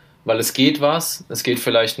Frage. Weil es geht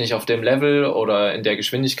vielleicht nicht auf dem Level oder in der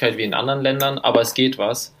Geschwindigkeit wie in anderen Ländern, aber es geht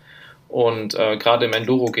was. Und gerade im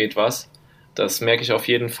Enduro geht was. Das merke ich auf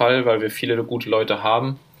jeden Fall, weil wir viele gute Leute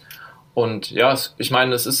haben. Und ja, ich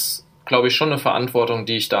meine, es ist, glaube ich, schon eine Verantwortung,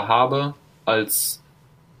 die ich da habe, als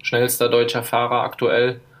schnellster deutscher Fahrer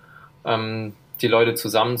aktuell, die Leute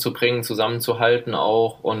zusammenzubringen, zusammenzuhalten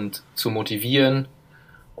auch und zu motivieren.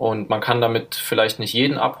 Und man kann damit vielleicht nicht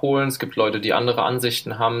jeden abholen. Es gibt Leute, die andere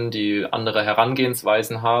Ansichten haben, die andere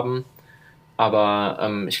Herangehensweisen haben.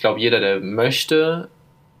 Aber ich glaube, jeder, der möchte,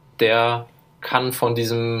 der kann von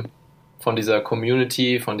dieser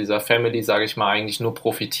Community, von dieser Family, sage ich mal, eigentlich nur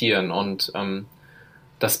profitieren. Und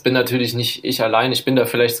das bin natürlich nicht ich allein. Ich bin da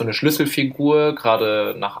vielleicht so eine Schlüsselfigur,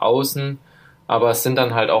 gerade nach außen. Aber es sind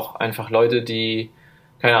dann halt auch einfach Leute, die,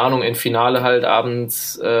 keine Ahnung, im Finale halt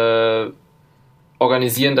abends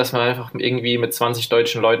organisieren, dass man einfach irgendwie mit 20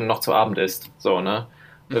 deutschen Leuten noch zu Abend isst. So, ne?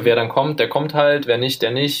 Wer dann kommt, der kommt halt, wer nicht,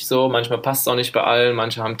 der nicht. So, manchmal passt es auch nicht bei allen,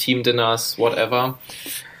 manche haben Team-Dinners, whatever.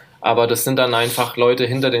 Aber das sind dann einfach Leute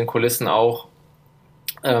hinter den Kulissen auch,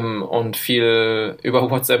 und viel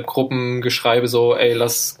über WhatsApp-Gruppen Geschreibe so, ey,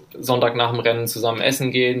 lass Sonntag nach dem Rennen zusammen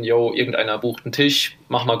essen gehen, yo, irgendeiner bucht einen Tisch,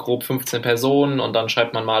 mach mal grob 15 Personen und dann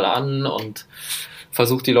schreibt man mal an und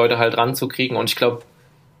versucht die Leute halt ranzukriegen. Und ich glaube,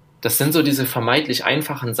 das sind so diese vermeintlich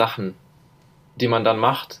einfachen Sachen, die man dann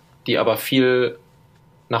macht, die aber viel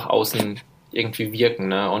nach außen irgendwie wirken,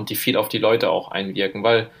 ne? Und die viel auf die Leute auch einwirken,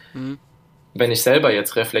 weil wenn ich selber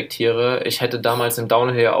jetzt reflektiere, ich hätte damals im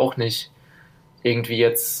Downhill ja auch nicht irgendwie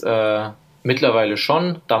jetzt mittlerweile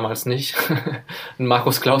schon, damals nicht, einen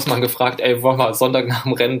Markus Klausmann gefragt, ey, wollen wir Sonntag nach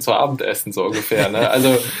dem Rennen zu Abend essen, so ungefähr, ne?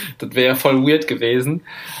 Also das wäre voll weird gewesen,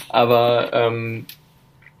 aber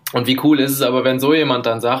und wie cool ist es aber, wenn so jemand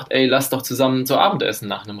dann sagt, ey, lass doch zusammen zu Abend essen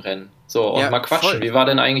nach einem Rennen, so, und mal quatschen, voll. Wie war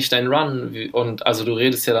denn eigentlich dein Run? Und also du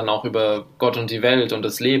redest ja dann auch über Gott und die Welt und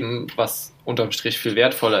das Leben, was unterm Strich viel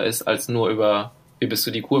wertvoller ist, als nur über, wie bist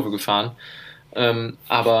du die Kurve gefahren,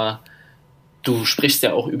 aber du sprichst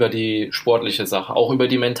ja auch über die sportliche Sache, auch über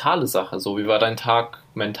die mentale Sache, so wie war dein Tag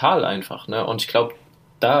mental einfach, ne? Und ich glaube,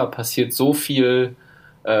 da passiert so viel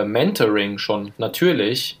Mentoring schon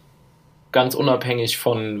natürlich, ganz unabhängig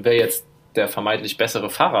von wer jetzt der vermeintlich bessere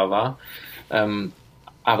Fahrer war,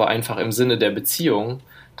 aber einfach im Sinne der Beziehung,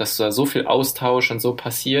 dass da so viel Austausch und so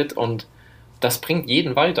passiert und das bringt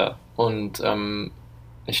jeden weiter und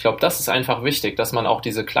ich glaube, das ist einfach wichtig, dass man auch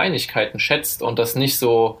diese Kleinigkeiten schätzt und das nicht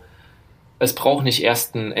so, es braucht nicht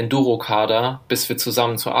erst einen Enduro-Kader, bis wir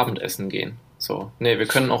zusammen zu Abendessen gehen. So, nee, wir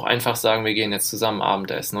können auch einfach sagen, wir gehen jetzt zusammen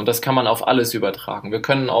Abendessen. Und das kann man auf alles übertragen. Wir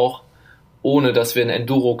können auch, ohne dass wir einen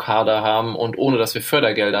Enduro-Kader haben und ohne dass wir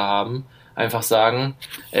Fördergelder haben, einfach sagen,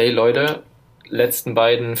 ey Leute, letzten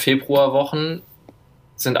beiden Februarwochen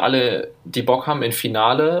sind alle, die Bock haben, in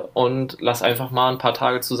Finale und lass einfach mal ein paar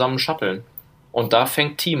Tage zusammen shutteln. Und da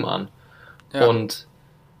fängt Team an. Ja. Und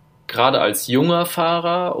gerade als junger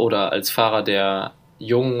Fahrer oder als Fahrer, der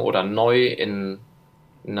jung oder neu in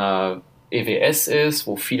einer EWS ist,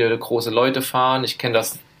 wo viele große Leute fahren. Ich kenne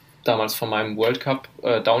das damals von meinem World Cup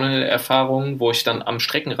Downhill-Erfahrung, wo ich dann am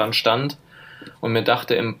Streckenrand stand und mir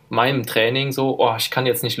dachte in meinem Training so, oh, ich kann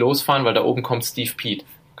jetzt nicht losfahren, weil da oben kommt Steve Peat.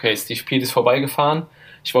 Okay, Steve Peat ist vorbeigefahren.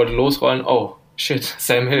 Ich wollte losrollen. Oh, shit,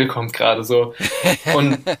 Sam Hill kommt gerade so.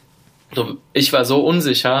 Und so, ich war so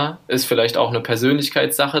unsicher, ist vielleicht auch eine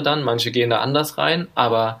Persönlichkeitssache dann, manche gehen da anders rein,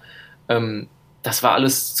 aber das war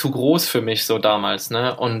alles zu groß für mich so damals,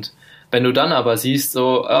 ne? Und wenn du dann aber siehst,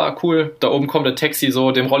 so, ah, cool, da oben kommt der Taxi,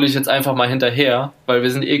 so, dem rolle ich jetzt einfach mal hinterher, weil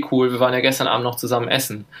wir sind eh cool, wir waren ja gestern Abend noch zusammen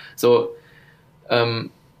essen. So,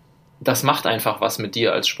 das macht einfach was mit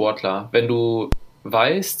dir als Sportler. Wenn du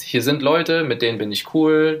weißt, hier sind Leute, mit denen bin ich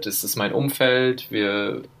cool, das ist mein Umfeld,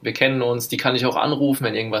 wir kennen uns, die kann ich auch anrufen,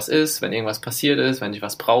 wenn irgendwas ist, wenn irgendwas passiert ist, wenn ich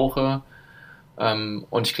was brauche.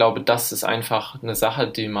 Und ich glaube, das ist einfach eine Sache,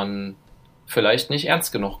 die man vielleicht nicht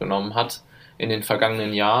ernst genug genommen hat in den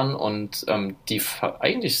vergangenen Jahren und die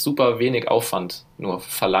eigentlich super wenig Aufwand nur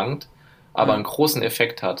verlangt, aber einen großen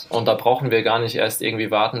Effekt hat. Und da brauchen wir gar nicht erst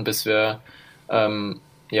irgendwie warten, bis wir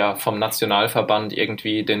vom Nationalverband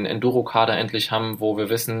irgendwie den Enduro-Kader endlich haben, wo wir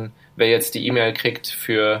wissen, wer jetzt die E-Mail kriegt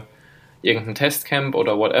für irgendein Testcamp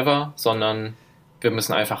oder whatever, sondern wir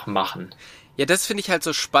müssen einfach machen. Ja, das finde ich halt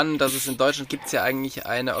so spannend, dass es in Deutschland gibt es ja eigentlich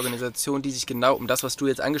eine Organisation, die sich genau um das, was du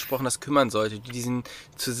jetzt angesprochen hast, kümmern sollte, die diesen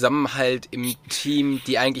Zusammenhalt im Team,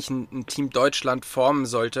 die eigentlich ein Team Deutschland formen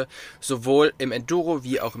sollte, sowohl im Enduro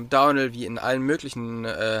wie auch im Downhill, wie in allen möglichen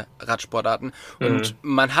Radsportarten. Und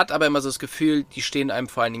man hat aber immer so das Gefühl, die stehen einem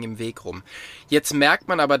vor allen Dingen im Weg rum. Jetzt merkt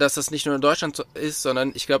man aber, dass das nicht nur in Deutschland so ist,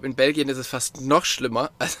 sondern ich glaube, in Belgien ist es fast noch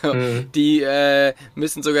schlimmer. Also die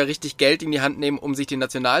müssen sogar richtig Geld in die Hand nehmen, um sich die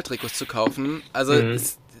Nationaltrikots zu kaufen. Also,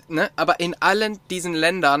 aber in allen diesen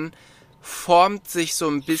Ländern formt sich so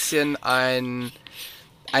ein bisschen ein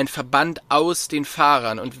Verband aus den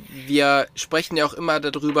Fahrern. Und wir sprechen ja auch immer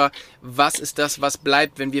darüber, was ist das, was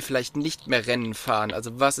bleibt, wenn wir vielleicht nicht mehr Rennen fahren?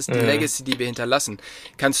 Also was ist die Legacy, die wir hinterlassen?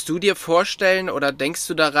 Kannst du dir vorstellen oder denkst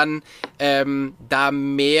du daran, da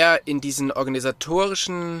mehr in diesen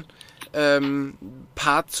organisatorischen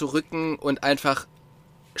Part zu rücken und einfach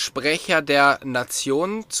Sprecher der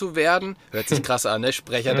Nation zu werden? Hört sich krass an, ne?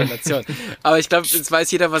 Sprecher der Nation. Aber ich glaube, jetzt weiß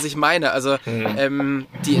jeder, was ich meine. Also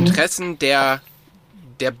die Interessen der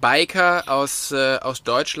Biker aus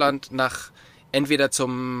Deutschland nach entweder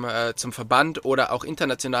zum Verband oder auch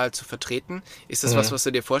international zu vertreten. Ist das was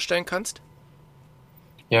du dir vorstellen kannst?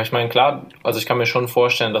 Ja, ich meine, klar, also ich kann mir schon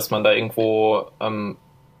vorstellen, dass man da irgendwo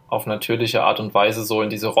auf natürliche Art und Weise so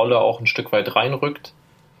in diese Rolle auch ein Stück weit reinrückt.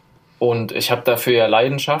 Und ich habe dafür ja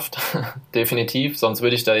Leidenschaft, definitiv. Sonst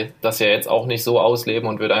würde ich das ja jetzt auch nicht so ausleben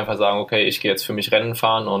und würde einfach sagen, okay, ich gehe jetzt für mich Rennen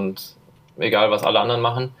fahren und egal, was alle anderen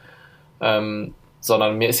machen.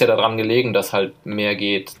 Sondern mir ist ja daran gelegen, dass halt mehr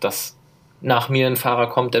geht, dass nach mir ein Fahrer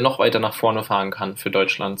kommt, der noch weiter nach vorne fahren kann für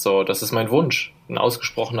Deutschland. So, das ist mein Wunsch, ein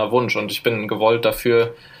ausgesprochener Wunsch. Und ich bin gewollt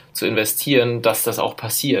dafür zu investieren, dass das auch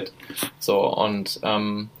passiert. So, und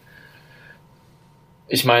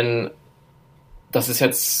ich meine, das ist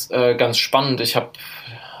jetzt ganz spannend. Ich habe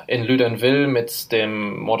in Lüdenwil mit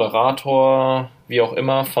dem Moderator, wie auch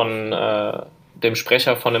immer, von dem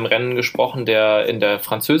Sprecher von dem Rennen gesprochen, der in der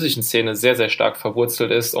französischen Szene sehr, sehr stark verwurzelt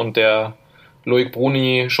ist und der Loic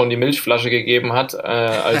Bruni schon die Milchflasche gegeben hat,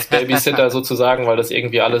 als Babysitter sozusagen, weil das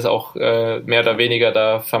irgendwie alles auch mehr oder weniger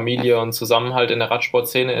da Familie und Zusammenhalt in der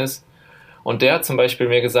Radsportszene ist. Und der hat zum Beispiel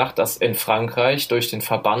mir gesagt, dass in Frankreich durch den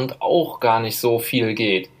Verband auch gar nicht so viel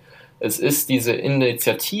geht. Es ist diese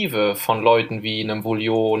Initiative von Leuten wie einem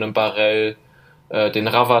Vouliot, einem Barrel, den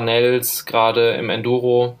Ravanels, gerade im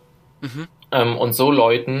Enduro, und so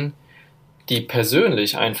Leuten, die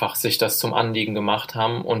persönlich einfach sich das zum Anliegen gemacht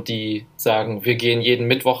haben und die sagen, wir gehen jeden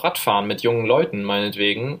Mittwoch Radfahren mit jungen Leuten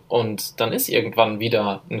meinetwegen und dann ist irgendwann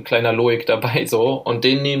wieder ein kleiner Loic dabei so und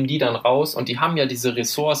den nehmen die dann raus und die haben ja diese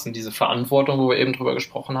Ressourcen, diese Verantwortung, wo wir eben drüber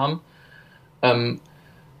gesprochen haben,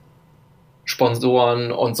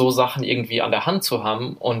 Sponsoren und so Sachen irgendwie an der Hand zu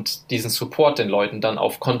haben und diesen Support den Leuten dann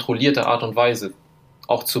auf kontrollierte Art und Weise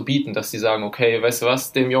auch zu bieten, dass die sagen, okay, weißt du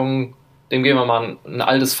was, dem Jungen, dem geben wir mal ein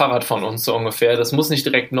altes Fahrrad von uns so ungefähr. Das muss nicht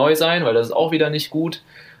direkt neu sein, weil das ist auch wieder nicht gut,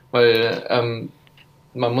 weil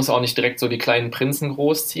man muss auch nicht direkt so die kleinen Prinzen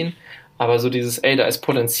großziehen, aber so dieses, ey, da ist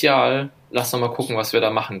Potenzial, lass doch mal gucken, was wir da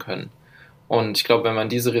machen können. Und ich glaube, wenn man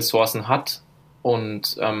diese Ressourcen hat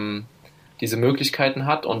und diese Möglichkeiten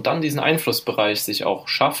hat und dann diesen Einflussbereich sich auch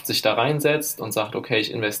schafft, sich da reinsetzt und sagt, okay,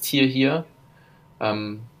 ich investiere hier,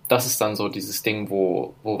 das ist dann so dieses Ding,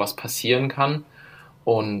 wo was passieren kann.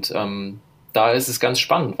 Und da ist es ganz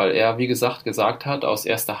spannend, weil er, wie gesagt hat, aus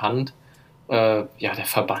erster Hand, ja, der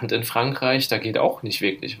Verband in Frankreich, da geht auch nicht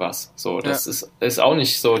wirklich was. So, das ist auch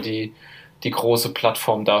nicht so die große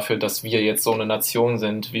Plattform dafür, dass wir jetzt so eine Nation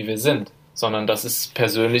sind, wie wir sind, sondern das ist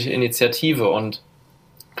persönliche Initiative und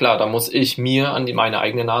klar, da muss ich mir an meine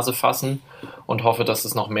eigene Nase fassen und hoffe, dass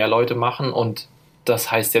es noch mehr Leute machen und das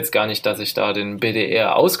heißt jetzt gar nicht, dass ich da den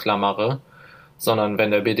BDR ausklammere, sondern wenn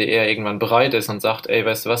der BDR irgendwann bereit ist und sagt, ey,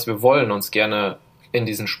 weißt du was, wir wollen uns gerne in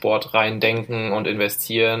diesen Sport reindenken und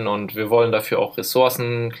investieren und wir wollen dafür auch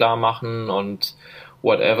Ressourcen klar machen und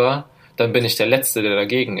whatever, dann bin ich der Letzte, der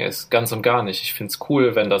dagegen ist. Ganz und gar nicht. Ich finde es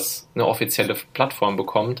cool, wenn das eine offizielle Plattform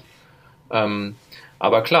bekommt.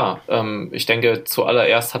 Aber klar, ich denke,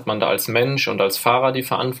 zuallererst hat man da als Mensch und als Fahrer die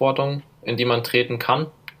Verantwortung, in die man treten kann.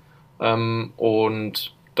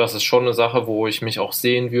 Und das ist schon eine Sache, wo ich mich auch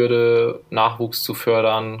sehen würde, Nachwuchs zu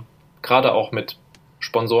fördern, gerade auch mit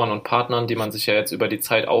Sponsoren und Partnern, die man sich ja jetzt über die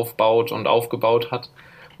Zeit aufbaut und aufgebaut hat.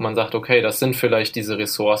 Und man sagt, okay, das sind vielleicht diese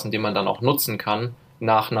Ressourcen, die man dann auch nutzen kann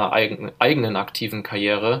nach einer eigenen aktiven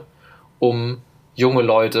Karriere, um junge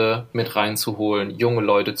Leute mit reinzuholen, junge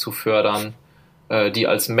Leute zu fördern, die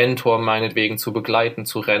als Mentor meinetwegen zu begleiten,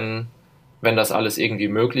 zu rennen, wenn das alles irgendwie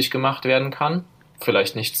möglich gemacht werden kann.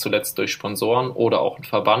 Vielleicht nicht zuletzt durch Sponsoren oder auch ein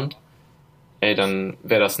Verband, ey, dann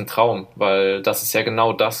wäre das ein Traum, weil das ist ja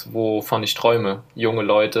genau das, wovon ich träume, junge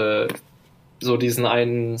Leute so diesen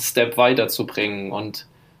einen Step weiterzubringen und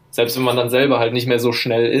selbst wenn man dann selber halt nicht mehr so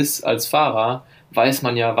schnell ist als Fahrer, weiß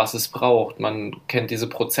man ja, was es braucht, man kennt diese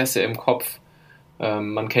Prozesse im Kopf,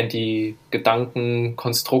 man kennt die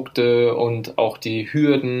Gedankenkonstrukte und auch die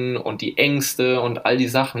Hürden und die Ängste und all die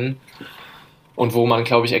Sachen und wo man,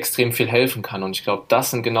 glaube ich, extrem viel helfen kann. Und ich glaube,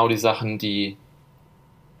 das sind genau die Sachen, die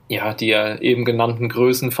ja eben genannten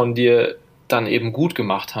Größen von dir dann eben gut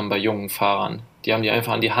gemacht haben bei jungen Fahrern. Die haben die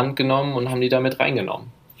einfach an die Hand genommen und haben die damit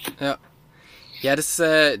reingenommen. Ja. Ja, das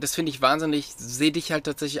finde ich wahnsinnig. Ich sehe dich halt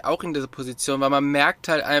tatsächlich auch in dieser Position, weil man merkt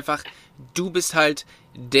halt einfach, du bist halt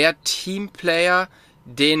der Teamplayer,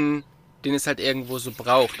 den es halt irgendwo so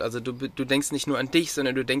braucht. Also du denkst nicht nur an dich,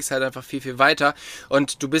 sondern du denkst halt einfach viel, viel weiter.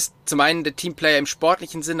 Und du bist zum einen der Teamplayer im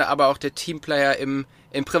sportlichen Sinne, aber auch der Teamplayer im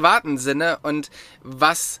privaten Sinne. Und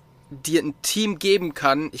was dir ein Team geben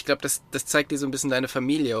kann, ich glaube, das zeigt dir so ein bisschen deine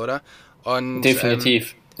Familie, oder? Und,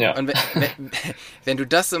 definitiv, ja. Und wenn du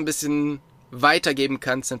das so ein bisschen weitergeben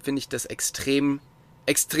kannst, dann finde ich das extrem,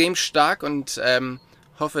 extrem stark und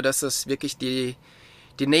hoffe, dass das wirklich die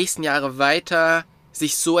nächsten Jahre weiter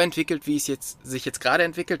sich so entwickelt, wie es sich jetzt gerade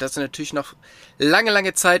entwickelt, dass du natürlich noch lange,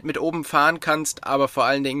 lange Zeit mit oben fahren kannst, aber vor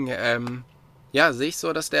allen Dingen ja, sehe ich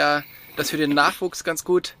so, dass für den Nachwuchs ganz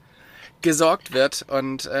gut gesorgt wird.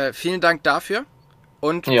 Und vielen Dank dafür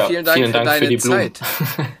und vielen Dank für deine Zeit.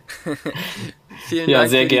 Vielen Dank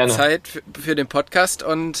sehr für die gerne. Zeit für den Podcast.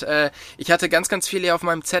 Und ich hatte ganz, ganz viel hier auf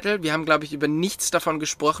meinem Zettel. Wir haben, glaube ich, über nichts davon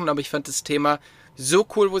gesprochen, aber ich fand das Thema so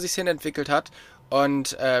cool, wo sich hin entwickelt hat.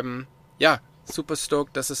 Und super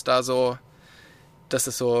stoked, dass es so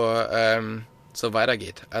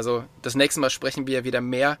weitergeht. Also das nächste Mal sprechen wir wieder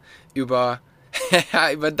mehr über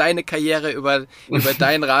über deine Karriere, über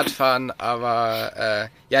dein Radfahren. Aber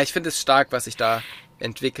ich finde es stark, was sich da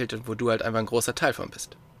entwickelt und wo du halt einfach ein großer Teil von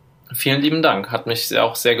bist. Vielen lieben Dank. Hat mich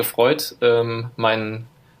auch sehr gefreut, meinen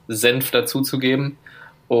Senf dazuzugeben.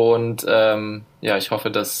 Und ich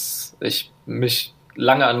hoffe, dass ich mich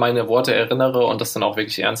lange an meine Worte erinnere und das dann auch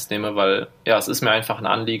wirklich ernst nehme, weil es ist mir einfach ein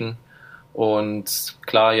Anliegen. Und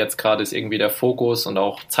klar, jetzt gerade ist irgendwie der Fokus und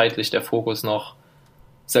auch zeitlich der Fokus noch,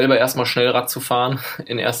 selber erstmal Schnellrad zu fahren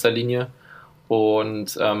in erster Linie.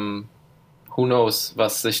 Und who knows,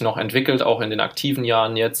 was sich noch entwickelt, auch in den aktiven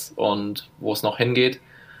Jahren jetzt und wo es noch hingeht.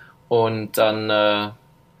 Und dann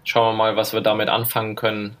schauen wir mal, was wir damit anfangen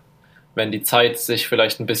können, wenn die Zeit sich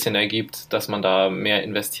vielleicht ein bisschen ergibt, dass man da mehr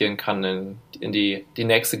investieren kann in die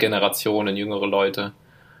nächste Generation, in jüngere Leute.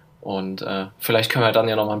 Und vielleicht können wir dann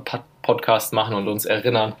ja nochmal einen Podcast machen und uns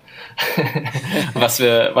erinnern, was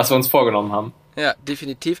wir uns vorgenommen haben. Ja,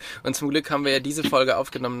 definitiv. Und zum Glück haben wir ja diese Folge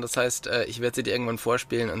aufgenommen. Das heißt, ich werde sie dir irgendwann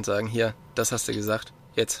vorspielen und sagen, hier, das hast du gesagt.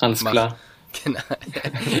 Jetzt alles mach. Klar. Genau.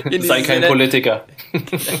 Sei kein Politiker.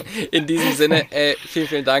 In diesem Sinne, vielen,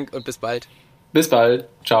 vielen Dank und bis bald. Bis bald.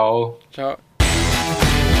 Ciao. Ciao.